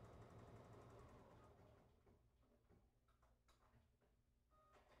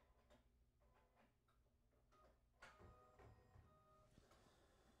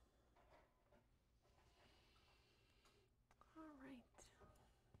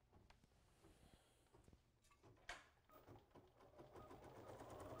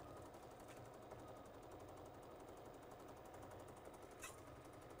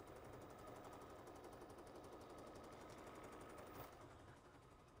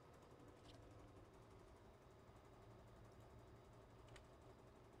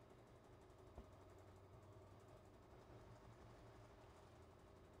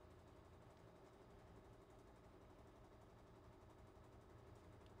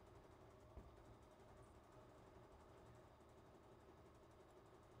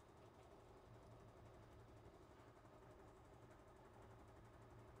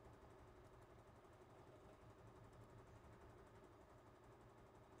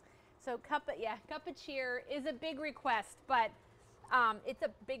 So cup of cheer is a big request, but it's a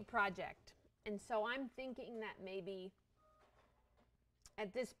big project. And so I'm thinking that maybe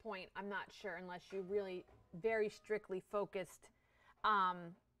at this point, I'm not sure unless you really very strictly focused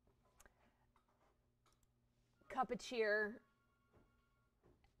cup of cheer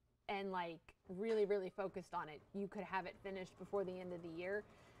and like really, really focused on it, you could have it finished before the end of the year.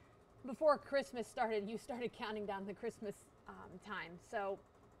 Before Christmas started, you started counting down the Christmas time. So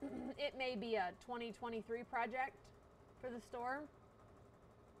it may be a 2023 project for the store.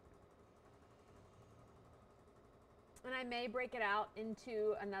 And I may break it out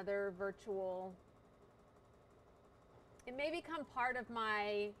into another virtual. It may become part of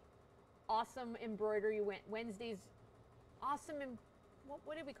my awesome embroidery Wednesdays.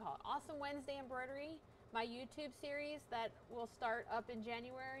 What did we call it? Awesome Wednesday embroidery, my YouTube series that will start up in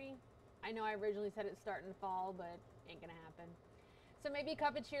January. I know I originally said it'd start in the fall, but ain't gonna happen. So maybe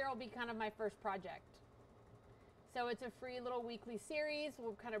Cup of Cheer will be kind of my first project. So it's a free little weekly series.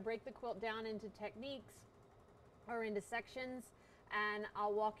 We'll kind of break the quilt down into techniques or into sections, and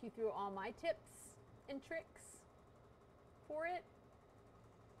I'll walk you through all my tips and tricks for it.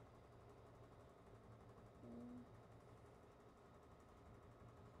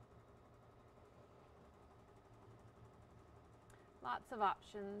 Lots of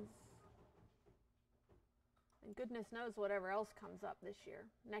options. And goodness knows whatever else comes up this year,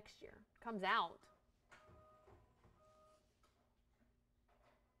 next year, comes out.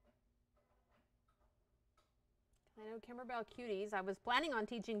 I know Kimberbell Cuties. I was planning on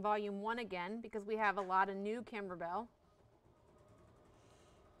teaching volume 1 again because we have a lot of new Kimberbell.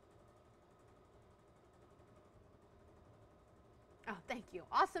 Oh, thank you.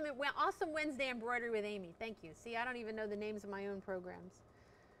 Awesome, awesome Wednesday embroidery with Amy. Thank you. See, I don't even know the names of my own programs.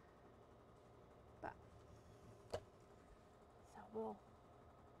 But so we'll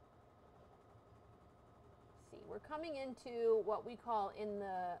see. We're coming into what we call in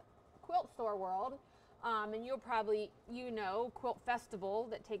the quilt store world, and you'll probably, Quilt Festival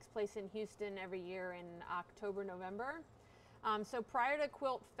that takes place in Houston every year in October, November. So prior to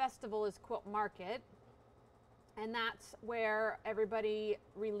Quilt Festival is Quilt Market. And that's where everybody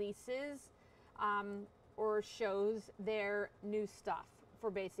releases or shows their new stuff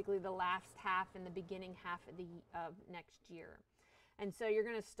for basically the last half and the beginning half of next year. And so you're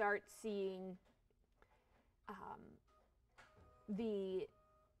going to start seeing the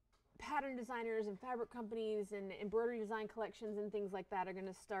pattern designers and fabric companies and embroidery design collections and things like that are going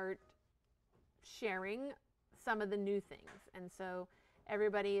to start sharing some of the new things. And so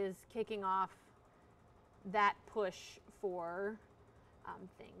everybody is kicking off that push for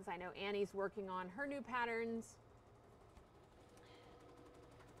things. I know Annie's working on her new patterns.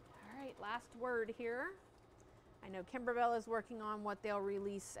 All right, last word here. I know Kimberbell is working on what they'll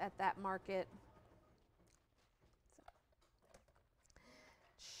release at that market. So,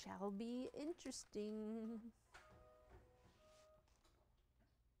 shall be interesting.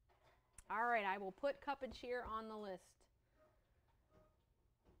 All right, I will put Cup of Cheer on the list.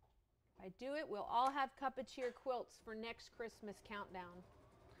 I do it, we'll all have Cup of Cheer quilts for next Christmas countdown.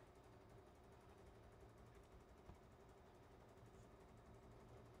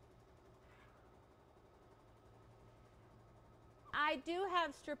 I do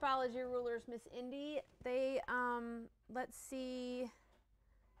have Stripology rulers, Miss Indy. They, let's see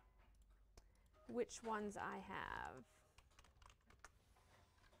which ones I have.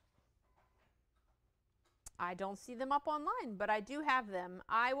 I don't see them up online, but I do have them.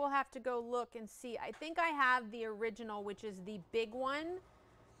 I will have to go look and see. I think I have the original, which is the big one,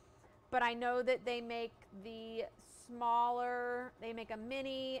 but I know that they make the smaller, they make a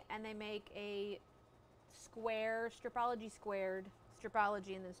mini, and they make a square, Stripology squared,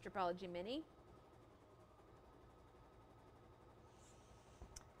 Stripology, and then Stripology mini.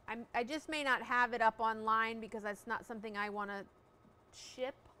 I just may not have it up online because that's not something I want to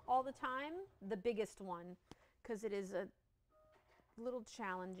ship all the time, the biggest one, because it is a little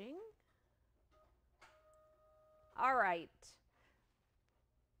challenging. All right,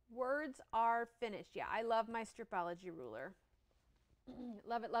 words are finished. Yeah, I love my Stripology ruler.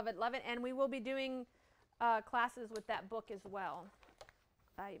 Love it, love it, love it. And we will be doing classes with that book as well.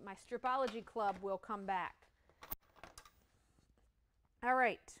 My Stripology club will come back. All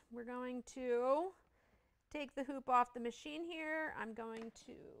right, we're going to take the hoop off the machine here. I'm going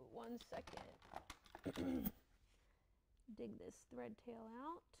to, 1 second, dig this thread tail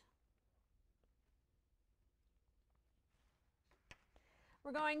out.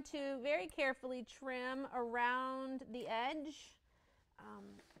 We're going to very carefully trim around the edge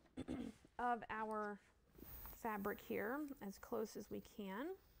of our fabric here as close as we can.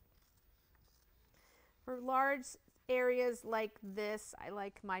 For large areas like this, I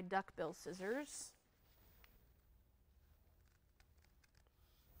like my duckbill scissors.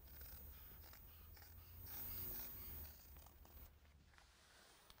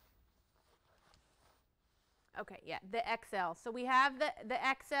 Okay, yeah, the XL. So we have the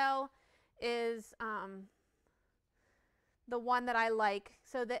XL is the one that I like.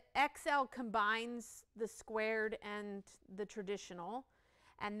 So the XL combines the squared and the traditional.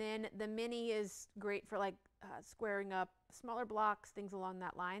 And then the mini is great for like squaring up smaller blocks, things along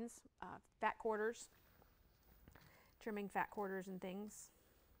that lines. Fat quarters, trimming fat quarters and things.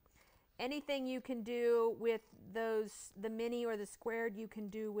 Anything you can do with those, the mini or the squared, you can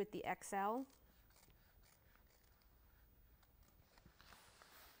do with the XL.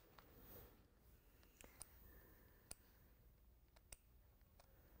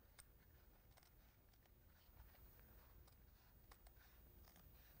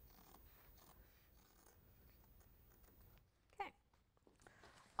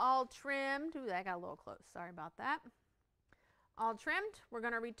 All trimmed. Ooh, that got a little close. Sorry about that. All trimmed. We're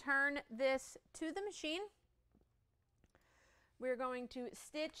going to return this to the machine. We're going to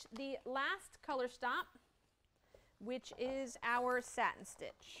stitch the last color stop, which is our satin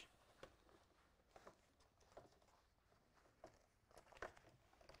stitch.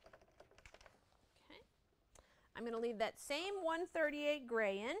 Okay. I'm going to leave that same 138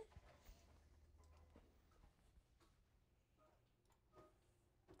 gray in.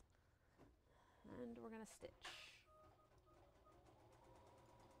 And we're going to stitch.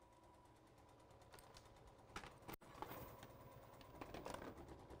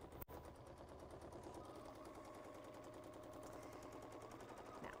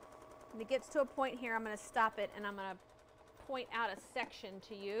 Now, when it gets to a point here, I'm going to stop it and I'm going to point out a section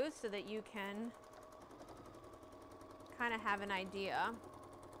to you so that you can kind of have an idea,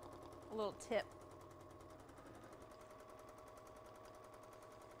 a little tip.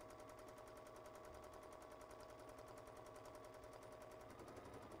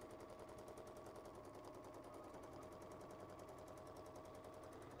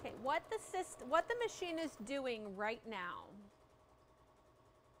 Okay, what the machine is doing right now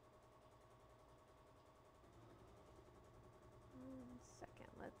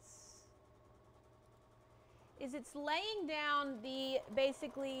is it's laying down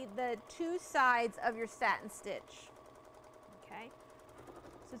basically the two sides of your satin stitch. Okay,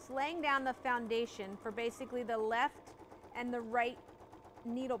 so it's laying down the foundation for basically the left and the right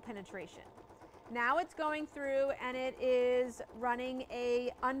needle penetration. Now it's going through and it is running a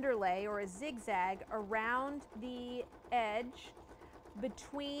underlay or a zigzag around the edge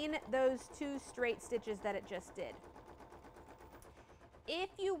between those two straight stitches that it just did. If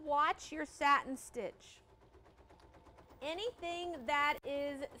you watch your satin stitch, anything that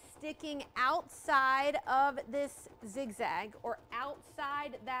is sticking outside of this zigzag or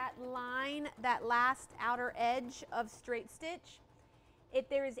outside that line, that last outer edge of straight stitch, if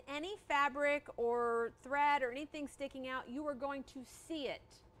there is any fabric or thread or anything sticking out, you are going to see it.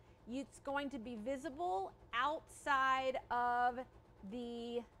 It's going to be visible outside of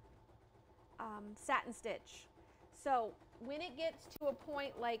the satin stitch. So when it gets to a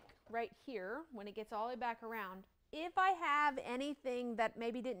point like right here, when it gets all the way back around, if I have anything that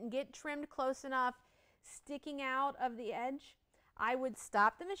maybe didn't get trimmed close enough sticking out of the edge, I would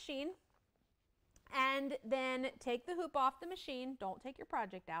stop the machine and then take the hoop off the machine. Don't take your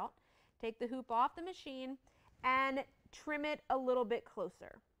project out. Take the hoop off the machine and trim it a little bit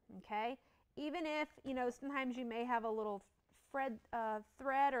closer, okay? Even if, you know, sometimes you may have a little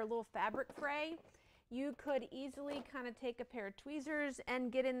thread or a little fabric fray, you could easily kind of take a pair of tweezers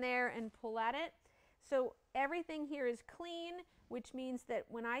and get in there and pull at it. So everything here is clean, which means that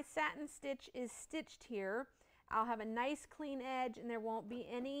when I satin stitch is stitched here, I'll have a nice clean edge and there won't be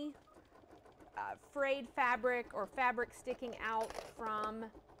any frayed fabric or fabric sticking out from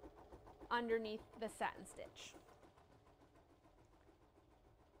underneath the satin stitch.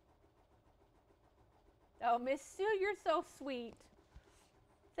 Oh, Miss Sue, you're so sweet.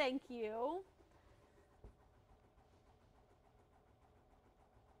 Thank you.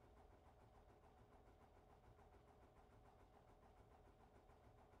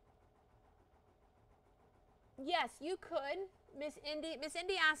 Yes, you could. Miss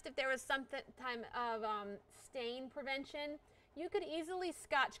Indy asked if there was some time of stain prevention. You could easily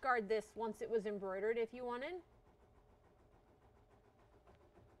Scotch guard this once it was embroidered if you wanted.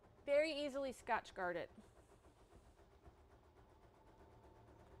 Very easily Scotch guard it.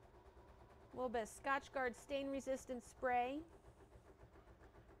 A little bit of Scotch Guard stain resistant spray.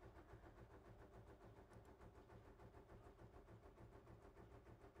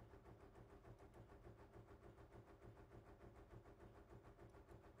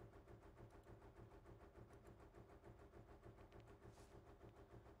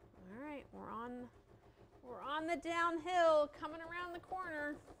 on the downhill, coming around the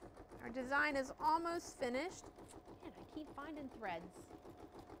corner. Our design is almost finished. Man, I keep finding threads.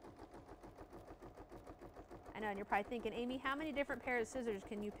 I know, and you're probably thinking, Amy, how many different pairs of scissors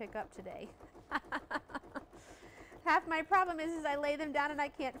can you pick up today? Half my problem is I lay them down and I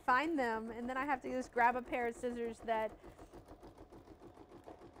can't find them, and then I have to just grab a pair of scissors that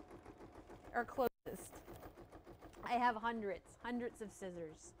are closest. I have hundreds of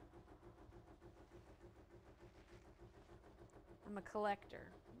scissors. I'm a collector.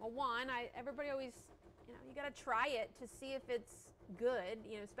 Well, one, everybody always, you know, you got to try it to see if it's good,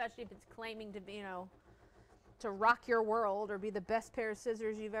 you know, especially if it's claiming to be, you know, to rock your world or be the best pair of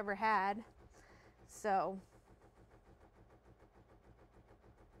scissors you've ever had. So,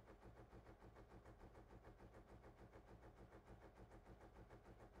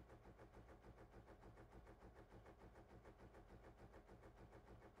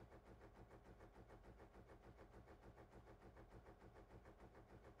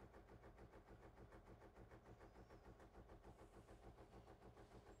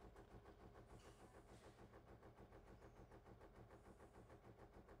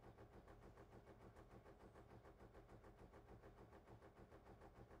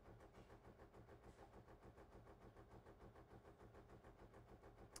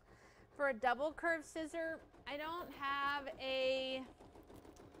 for a double curved scissor, I don't have a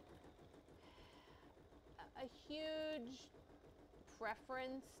huge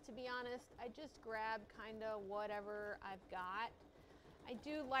preference, to be honest. I just grab kind of whatever I've got. I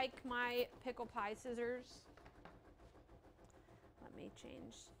do like my pickle pie scissors. Let me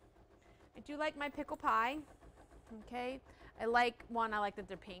change. I do like my pickle pie. Okay. I like that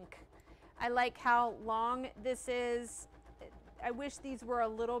they're pink. I like how long this is. I wish these were a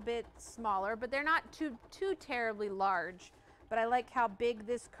little bit smaller, but they're not too terribly large. But I like how big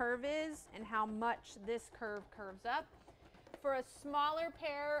this curve is and how much this curve curves up. For a smaller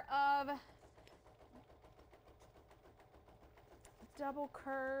pair of double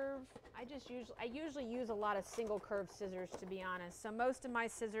curve, I usually use a lot of single curve scissors, to be honest. So most of my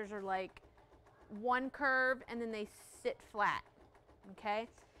scissors are like one curve and then they sit flat. Okay?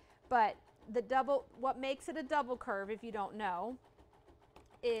 But what makes it a double curve, if you don't know,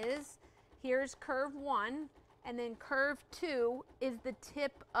 is here's curve 1, and then curve 2 is the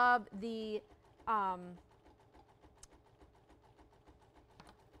tip of the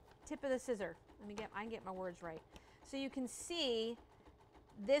scissor. I can get my words right. So you can see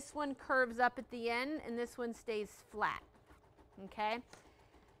this one curves up at the end and this one stays flat. Okay?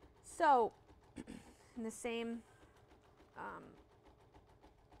 So in the same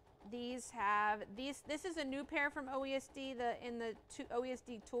this is a new pair from OESD in the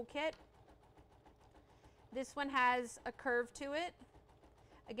OESD toolkit. This one has a curve to it.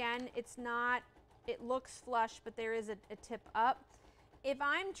 Again, it looks flush, but there is a tip up. If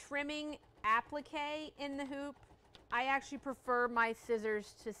I'm trimming applique in the hoop, I actually prefer my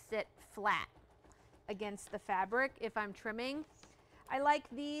scissors to sit flat against the fabric if I'm trimming. I like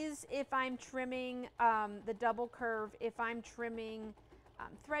these if I'm trimming the double curve, if I'm trimming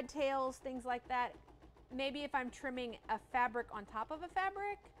thread tails, things like that. Maybe if I'm trimming a fabric on top of a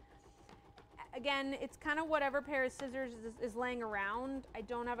fabric. Again, it's kind of whatever pair of scissors is laying around. I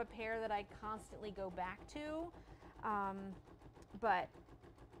don't have a pair that I constantly go back to, but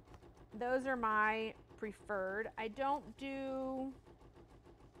those are my preferred. I don't do,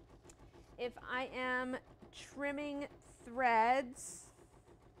 if I am trimming threads,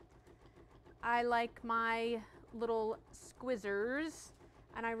 I like my little squizzers.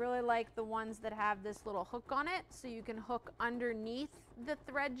 And I really like the ones that have this little hook on it, so you can hook underneath the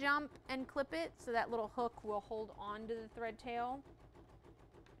thread jump and clip it, so that little hook will hold on to the thread tail.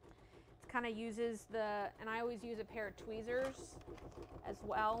 It kind of uses and I always use a pair of tweezers as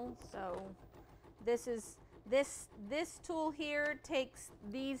well. So this tool here takes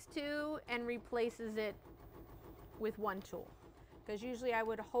these two and replaces it with one tool. Because usually I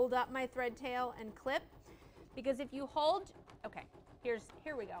would hold up my thread tail and clip, because if you hold, okay. Here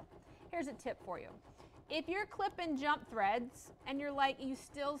we go. Here's a tip for you. If you're clipping jump threads and you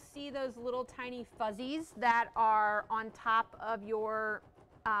still see those little tiny fuzzies that are on top of your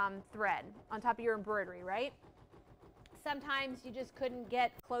thread, on top of your embroidery, right? Sometimes you just couldn't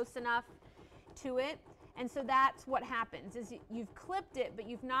get close enough to it. And so that's what happens, is you've clipped it, but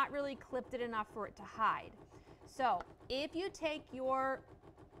you've not really clipped it enough for it to hide. So if you take your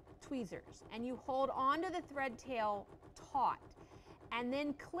tweezers and you hold onto the thread tail taut, and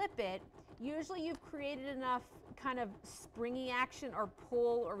then clip it, usually you've created enough kind of springy action or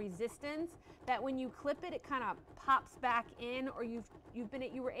pull or resistance that when you clip it, it kind of pops back in, or you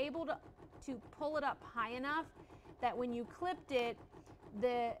were able to to pull it up high enough that when you clipped it,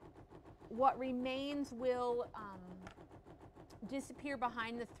 what remains will disappear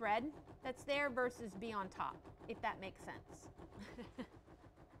behind the thread that's there versus be on top, if that makes sense.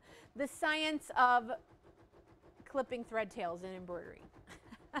 The science of clipping thread tails in embroidery.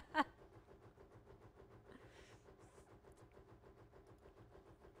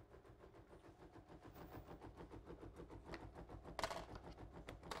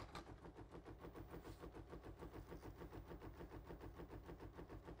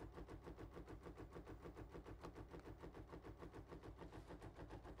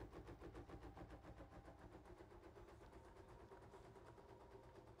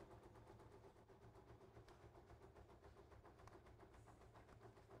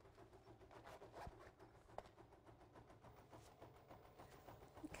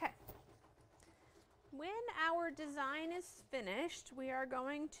 When our design is finished, we are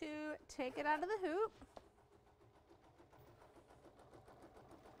going to take it out of the hoop.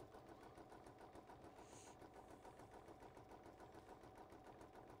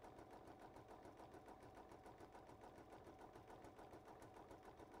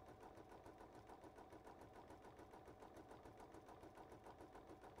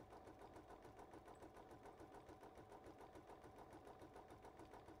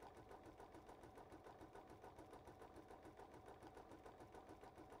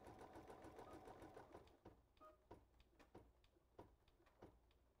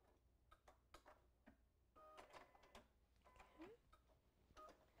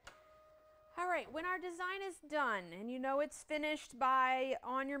 All right, when our design is done, and you know it's finished by,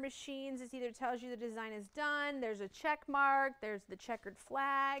 on your machines, it either tells you the design is done, there's a check mark, there's the checkered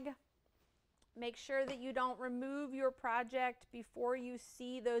flag. Make sure that you don't remove your project before you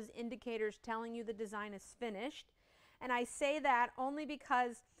see those indicators telling you the design is finished. And I say that only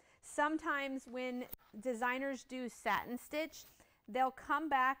because sometimes when designers do satin stitch, they'll come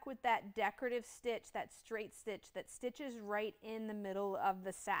back with that decorative stitch, that straight stitch that stitches right in the middle of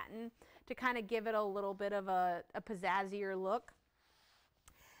the satin to kind of give it a little bit of a pizzazzier look.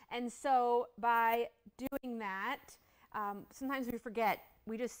 And so by doing that, sometimes we forget.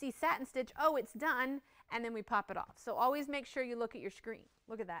 We just see satin stitch, oh, it's done, and then we pop it off. So always make sure you look at your screen.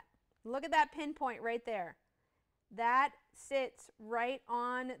 Look at that. Look at that pinpoint right there. That sits right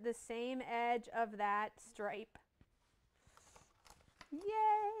on the same edge of that stripe. Yay!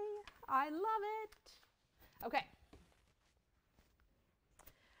 I love it. Okay.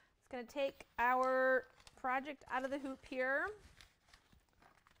 It's going to take our project out of the hoop here.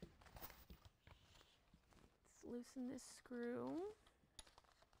 Let's loosen this screw.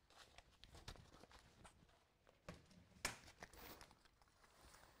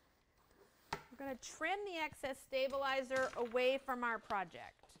 We're going to trim the excess stabilizer away from our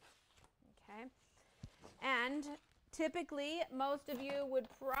project. Okay. And typically, most of you would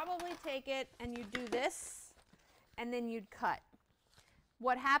probably take it and you'd do this, and then you'd cut.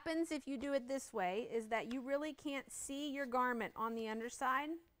 What happens if you do it this way is that you really can't see your garment on the underside,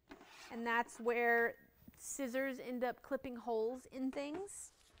 and that's where scissors end up clipping holes in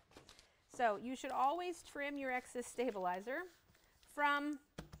things. So you should always trim your excess stabilizer from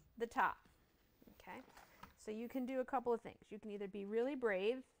the top. Okay? So you can do a couple of things. You can either be really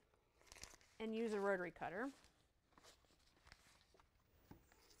brave and use a rotary cutter.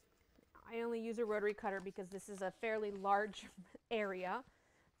 I only use a rotary cutter because this is a fairly large area,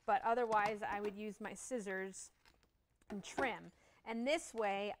 but otherwise I would use my scissors and trim. And this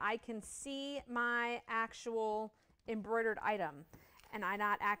way I can see my actual embroidered item and I'm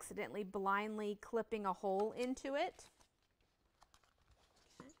not accidentally blindly clipping a hole into it.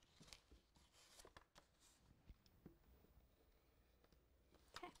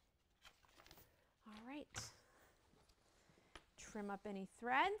 Okay. All right. Trim up any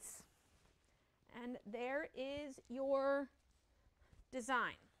threads. And there is your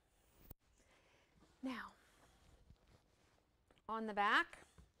design. Now, on the back,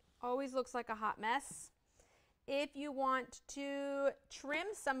 always looks like a hot mess. If you want to trim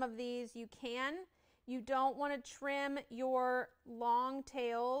some of these, you can. You don't want to trim your long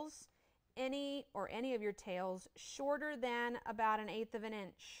tails, any of your tails, shorter than about 1/8 of an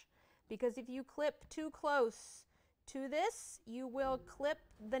inch. Because if you clip too close to this, you will clip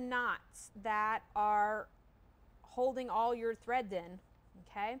the knots that are holding all your threads in,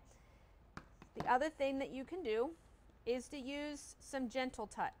 okay? The other thing that you can do is to use some gentle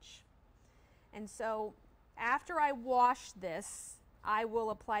touch. And so after I wash this, I will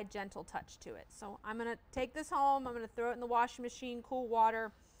apply gentle touch to it. So I'm going to take this home, I'm going to throw it in the washing machine, cool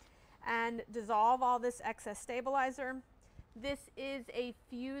water, and dissolve all this excess stabilizer. This is a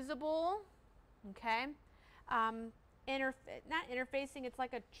fusible okay? Not interfacing, it's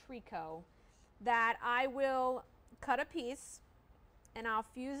like a tricot that I will cut a piece and I'll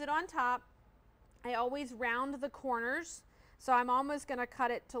fuse it on top. I always round the corners, so I'm almost going to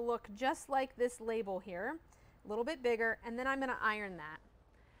cut it to look just like this label here, a little bit bigger, and then I'm going to iron that.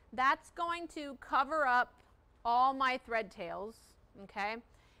 That's going to cover up all my thread tails, okay?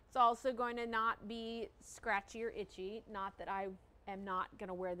 It's also going to not be scratchy or itchy, not that I am not going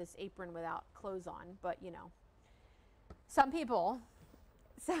to wear this apron without clothes on, but you know, some people.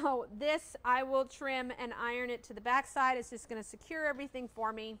 So this I will trim and iron it to the back side. It's just going to secure everything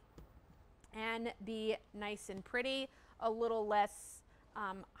for me and be nice and pretty, a little less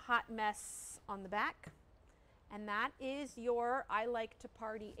hot mess on the back. And that is your I Like to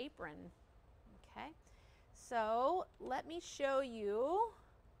Party apron. Okay, so let me show you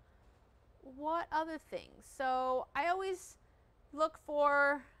what other things. So I always look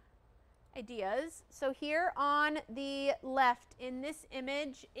for ideas. So here on the left in this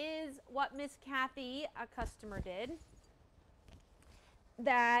image is what Miss Kathy, a customer, did.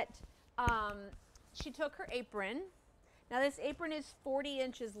 That she took her apron. Now this apron is 40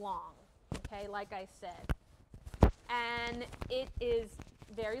 inches long, okay, like I said. And it is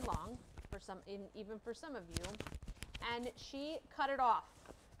very long for some, even for some of you. And she cut it off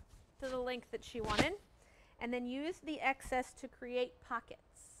to the length that she wanted, and then used the excess to create pockets.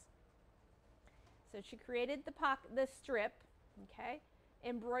 So she created the strip, okay,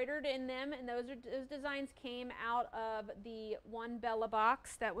 embroidered in them, and those designs came out of the One Bella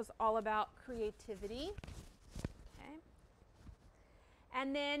box that was all about creativity. Okay,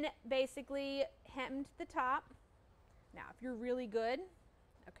 and then basically hemmed the top. Now, if you're really good,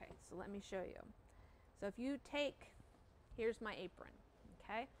 okay, so let me show you. So if you take, here's my apron,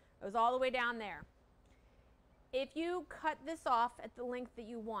 okay, it goes all the way down there. If you cut this off at the length that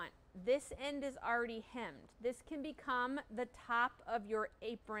you want, this end is already hemmed. This can become the top of your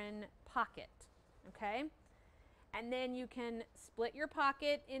apron pocket, okay? And then you can split your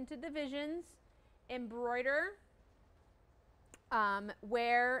pocket into divisions, embroider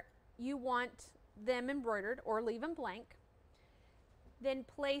where you want them embroidered or leave them blank. Then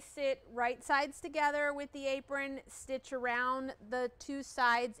place it right sides together with the apron, stitch around the two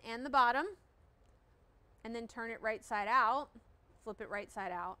sides and the bottom, and then turn it right side out, flip it right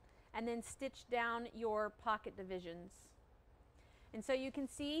side out, and then stitch down your pocket divisions. And so you can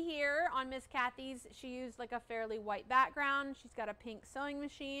see here on Miss Kathy's, she used like a fairly white background. She's got a pink sewing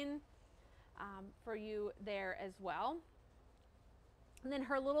machine for you there as well. And then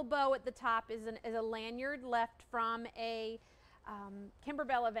her little bow at the top is a lanyard left from a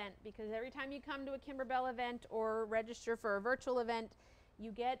Kimberbell event, because every time you come to a Kimberbell event or register for a virtual event,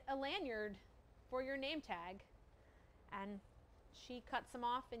 you get a lanyard for your name tag. And she cuts them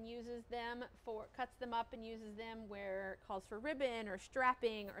off and uses them for, cuts them up and uses them where it calls for ribbon or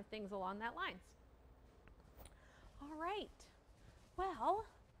strapping or things along that lines. All right, well,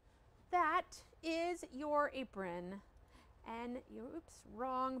 that is your apron. And oops,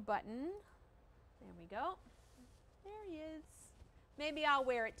 wrong button. There we go. There he is. Maybe I'll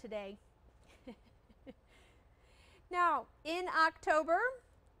wear it today. Now, in October,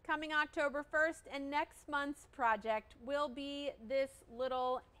 coming October 1st, and next month's project will be this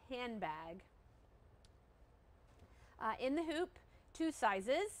little handbag. In the hoop, 2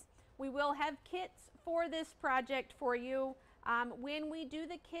 sizes. We will have kits for this project for you. When we do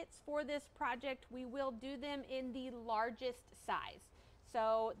the kits for this project, we will do them in the largest size.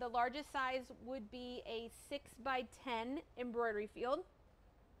 So the largest size would be a 6x10 embroidery field.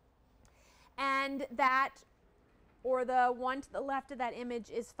 And that, or the one to the left of that image,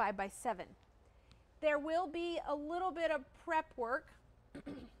 is 5x7. There will be a little bit of prep work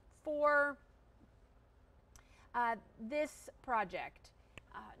for this project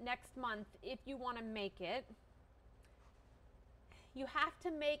next month if you want to make it. You have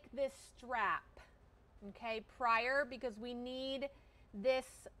to make this strap, okay, prior, because we need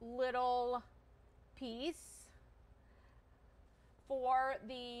this little piece for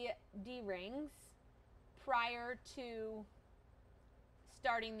the D-rings prior to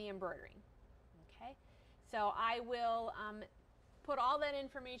starting the embroidery, okay? So I will put all that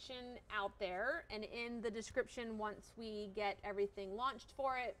information out there and in the description once we get everything launched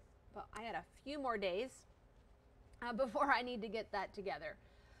for it, but I had a few more days before I need to get that together.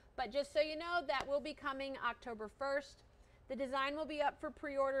 But just so you know, that will be coming October 1st. The design will be up for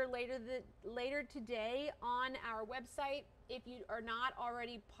pre-order later today on our website. If you are not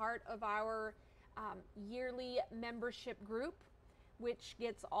already part of our yearly membership group, which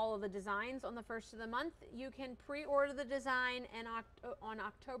gets all of the designs on the 1st of the month, you can pre-order the design, and on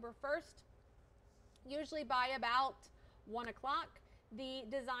October 1st, Usually by about 1 o'clock. The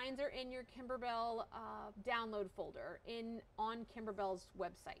designs are in your Kimberbell download folder on Kimberbell's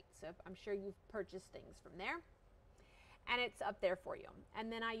website. So I'm sure you've purchased things from there. And it's up there for you.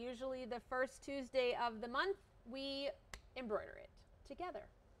 And then I usually, the first Tuesday of the month, we embroider it together.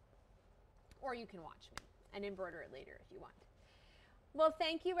 Or you can watch me and embroider it later if you want. Well,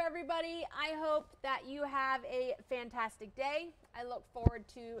 thank you, everybody. I hope that you have a fantastic day. I look forward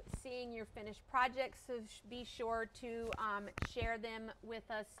to seeing your finished projects, so be sure to share them with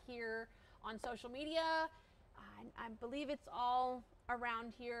us here on social media. I believe it's all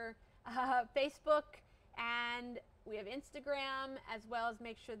around here, Facebook, and we have Instagram, as well as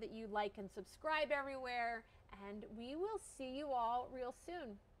make sure that you like and subscribe everywhere, and we will see you all real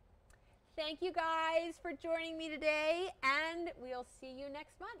soon. Thank you guys for joining me today, and we'll see you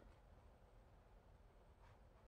next month.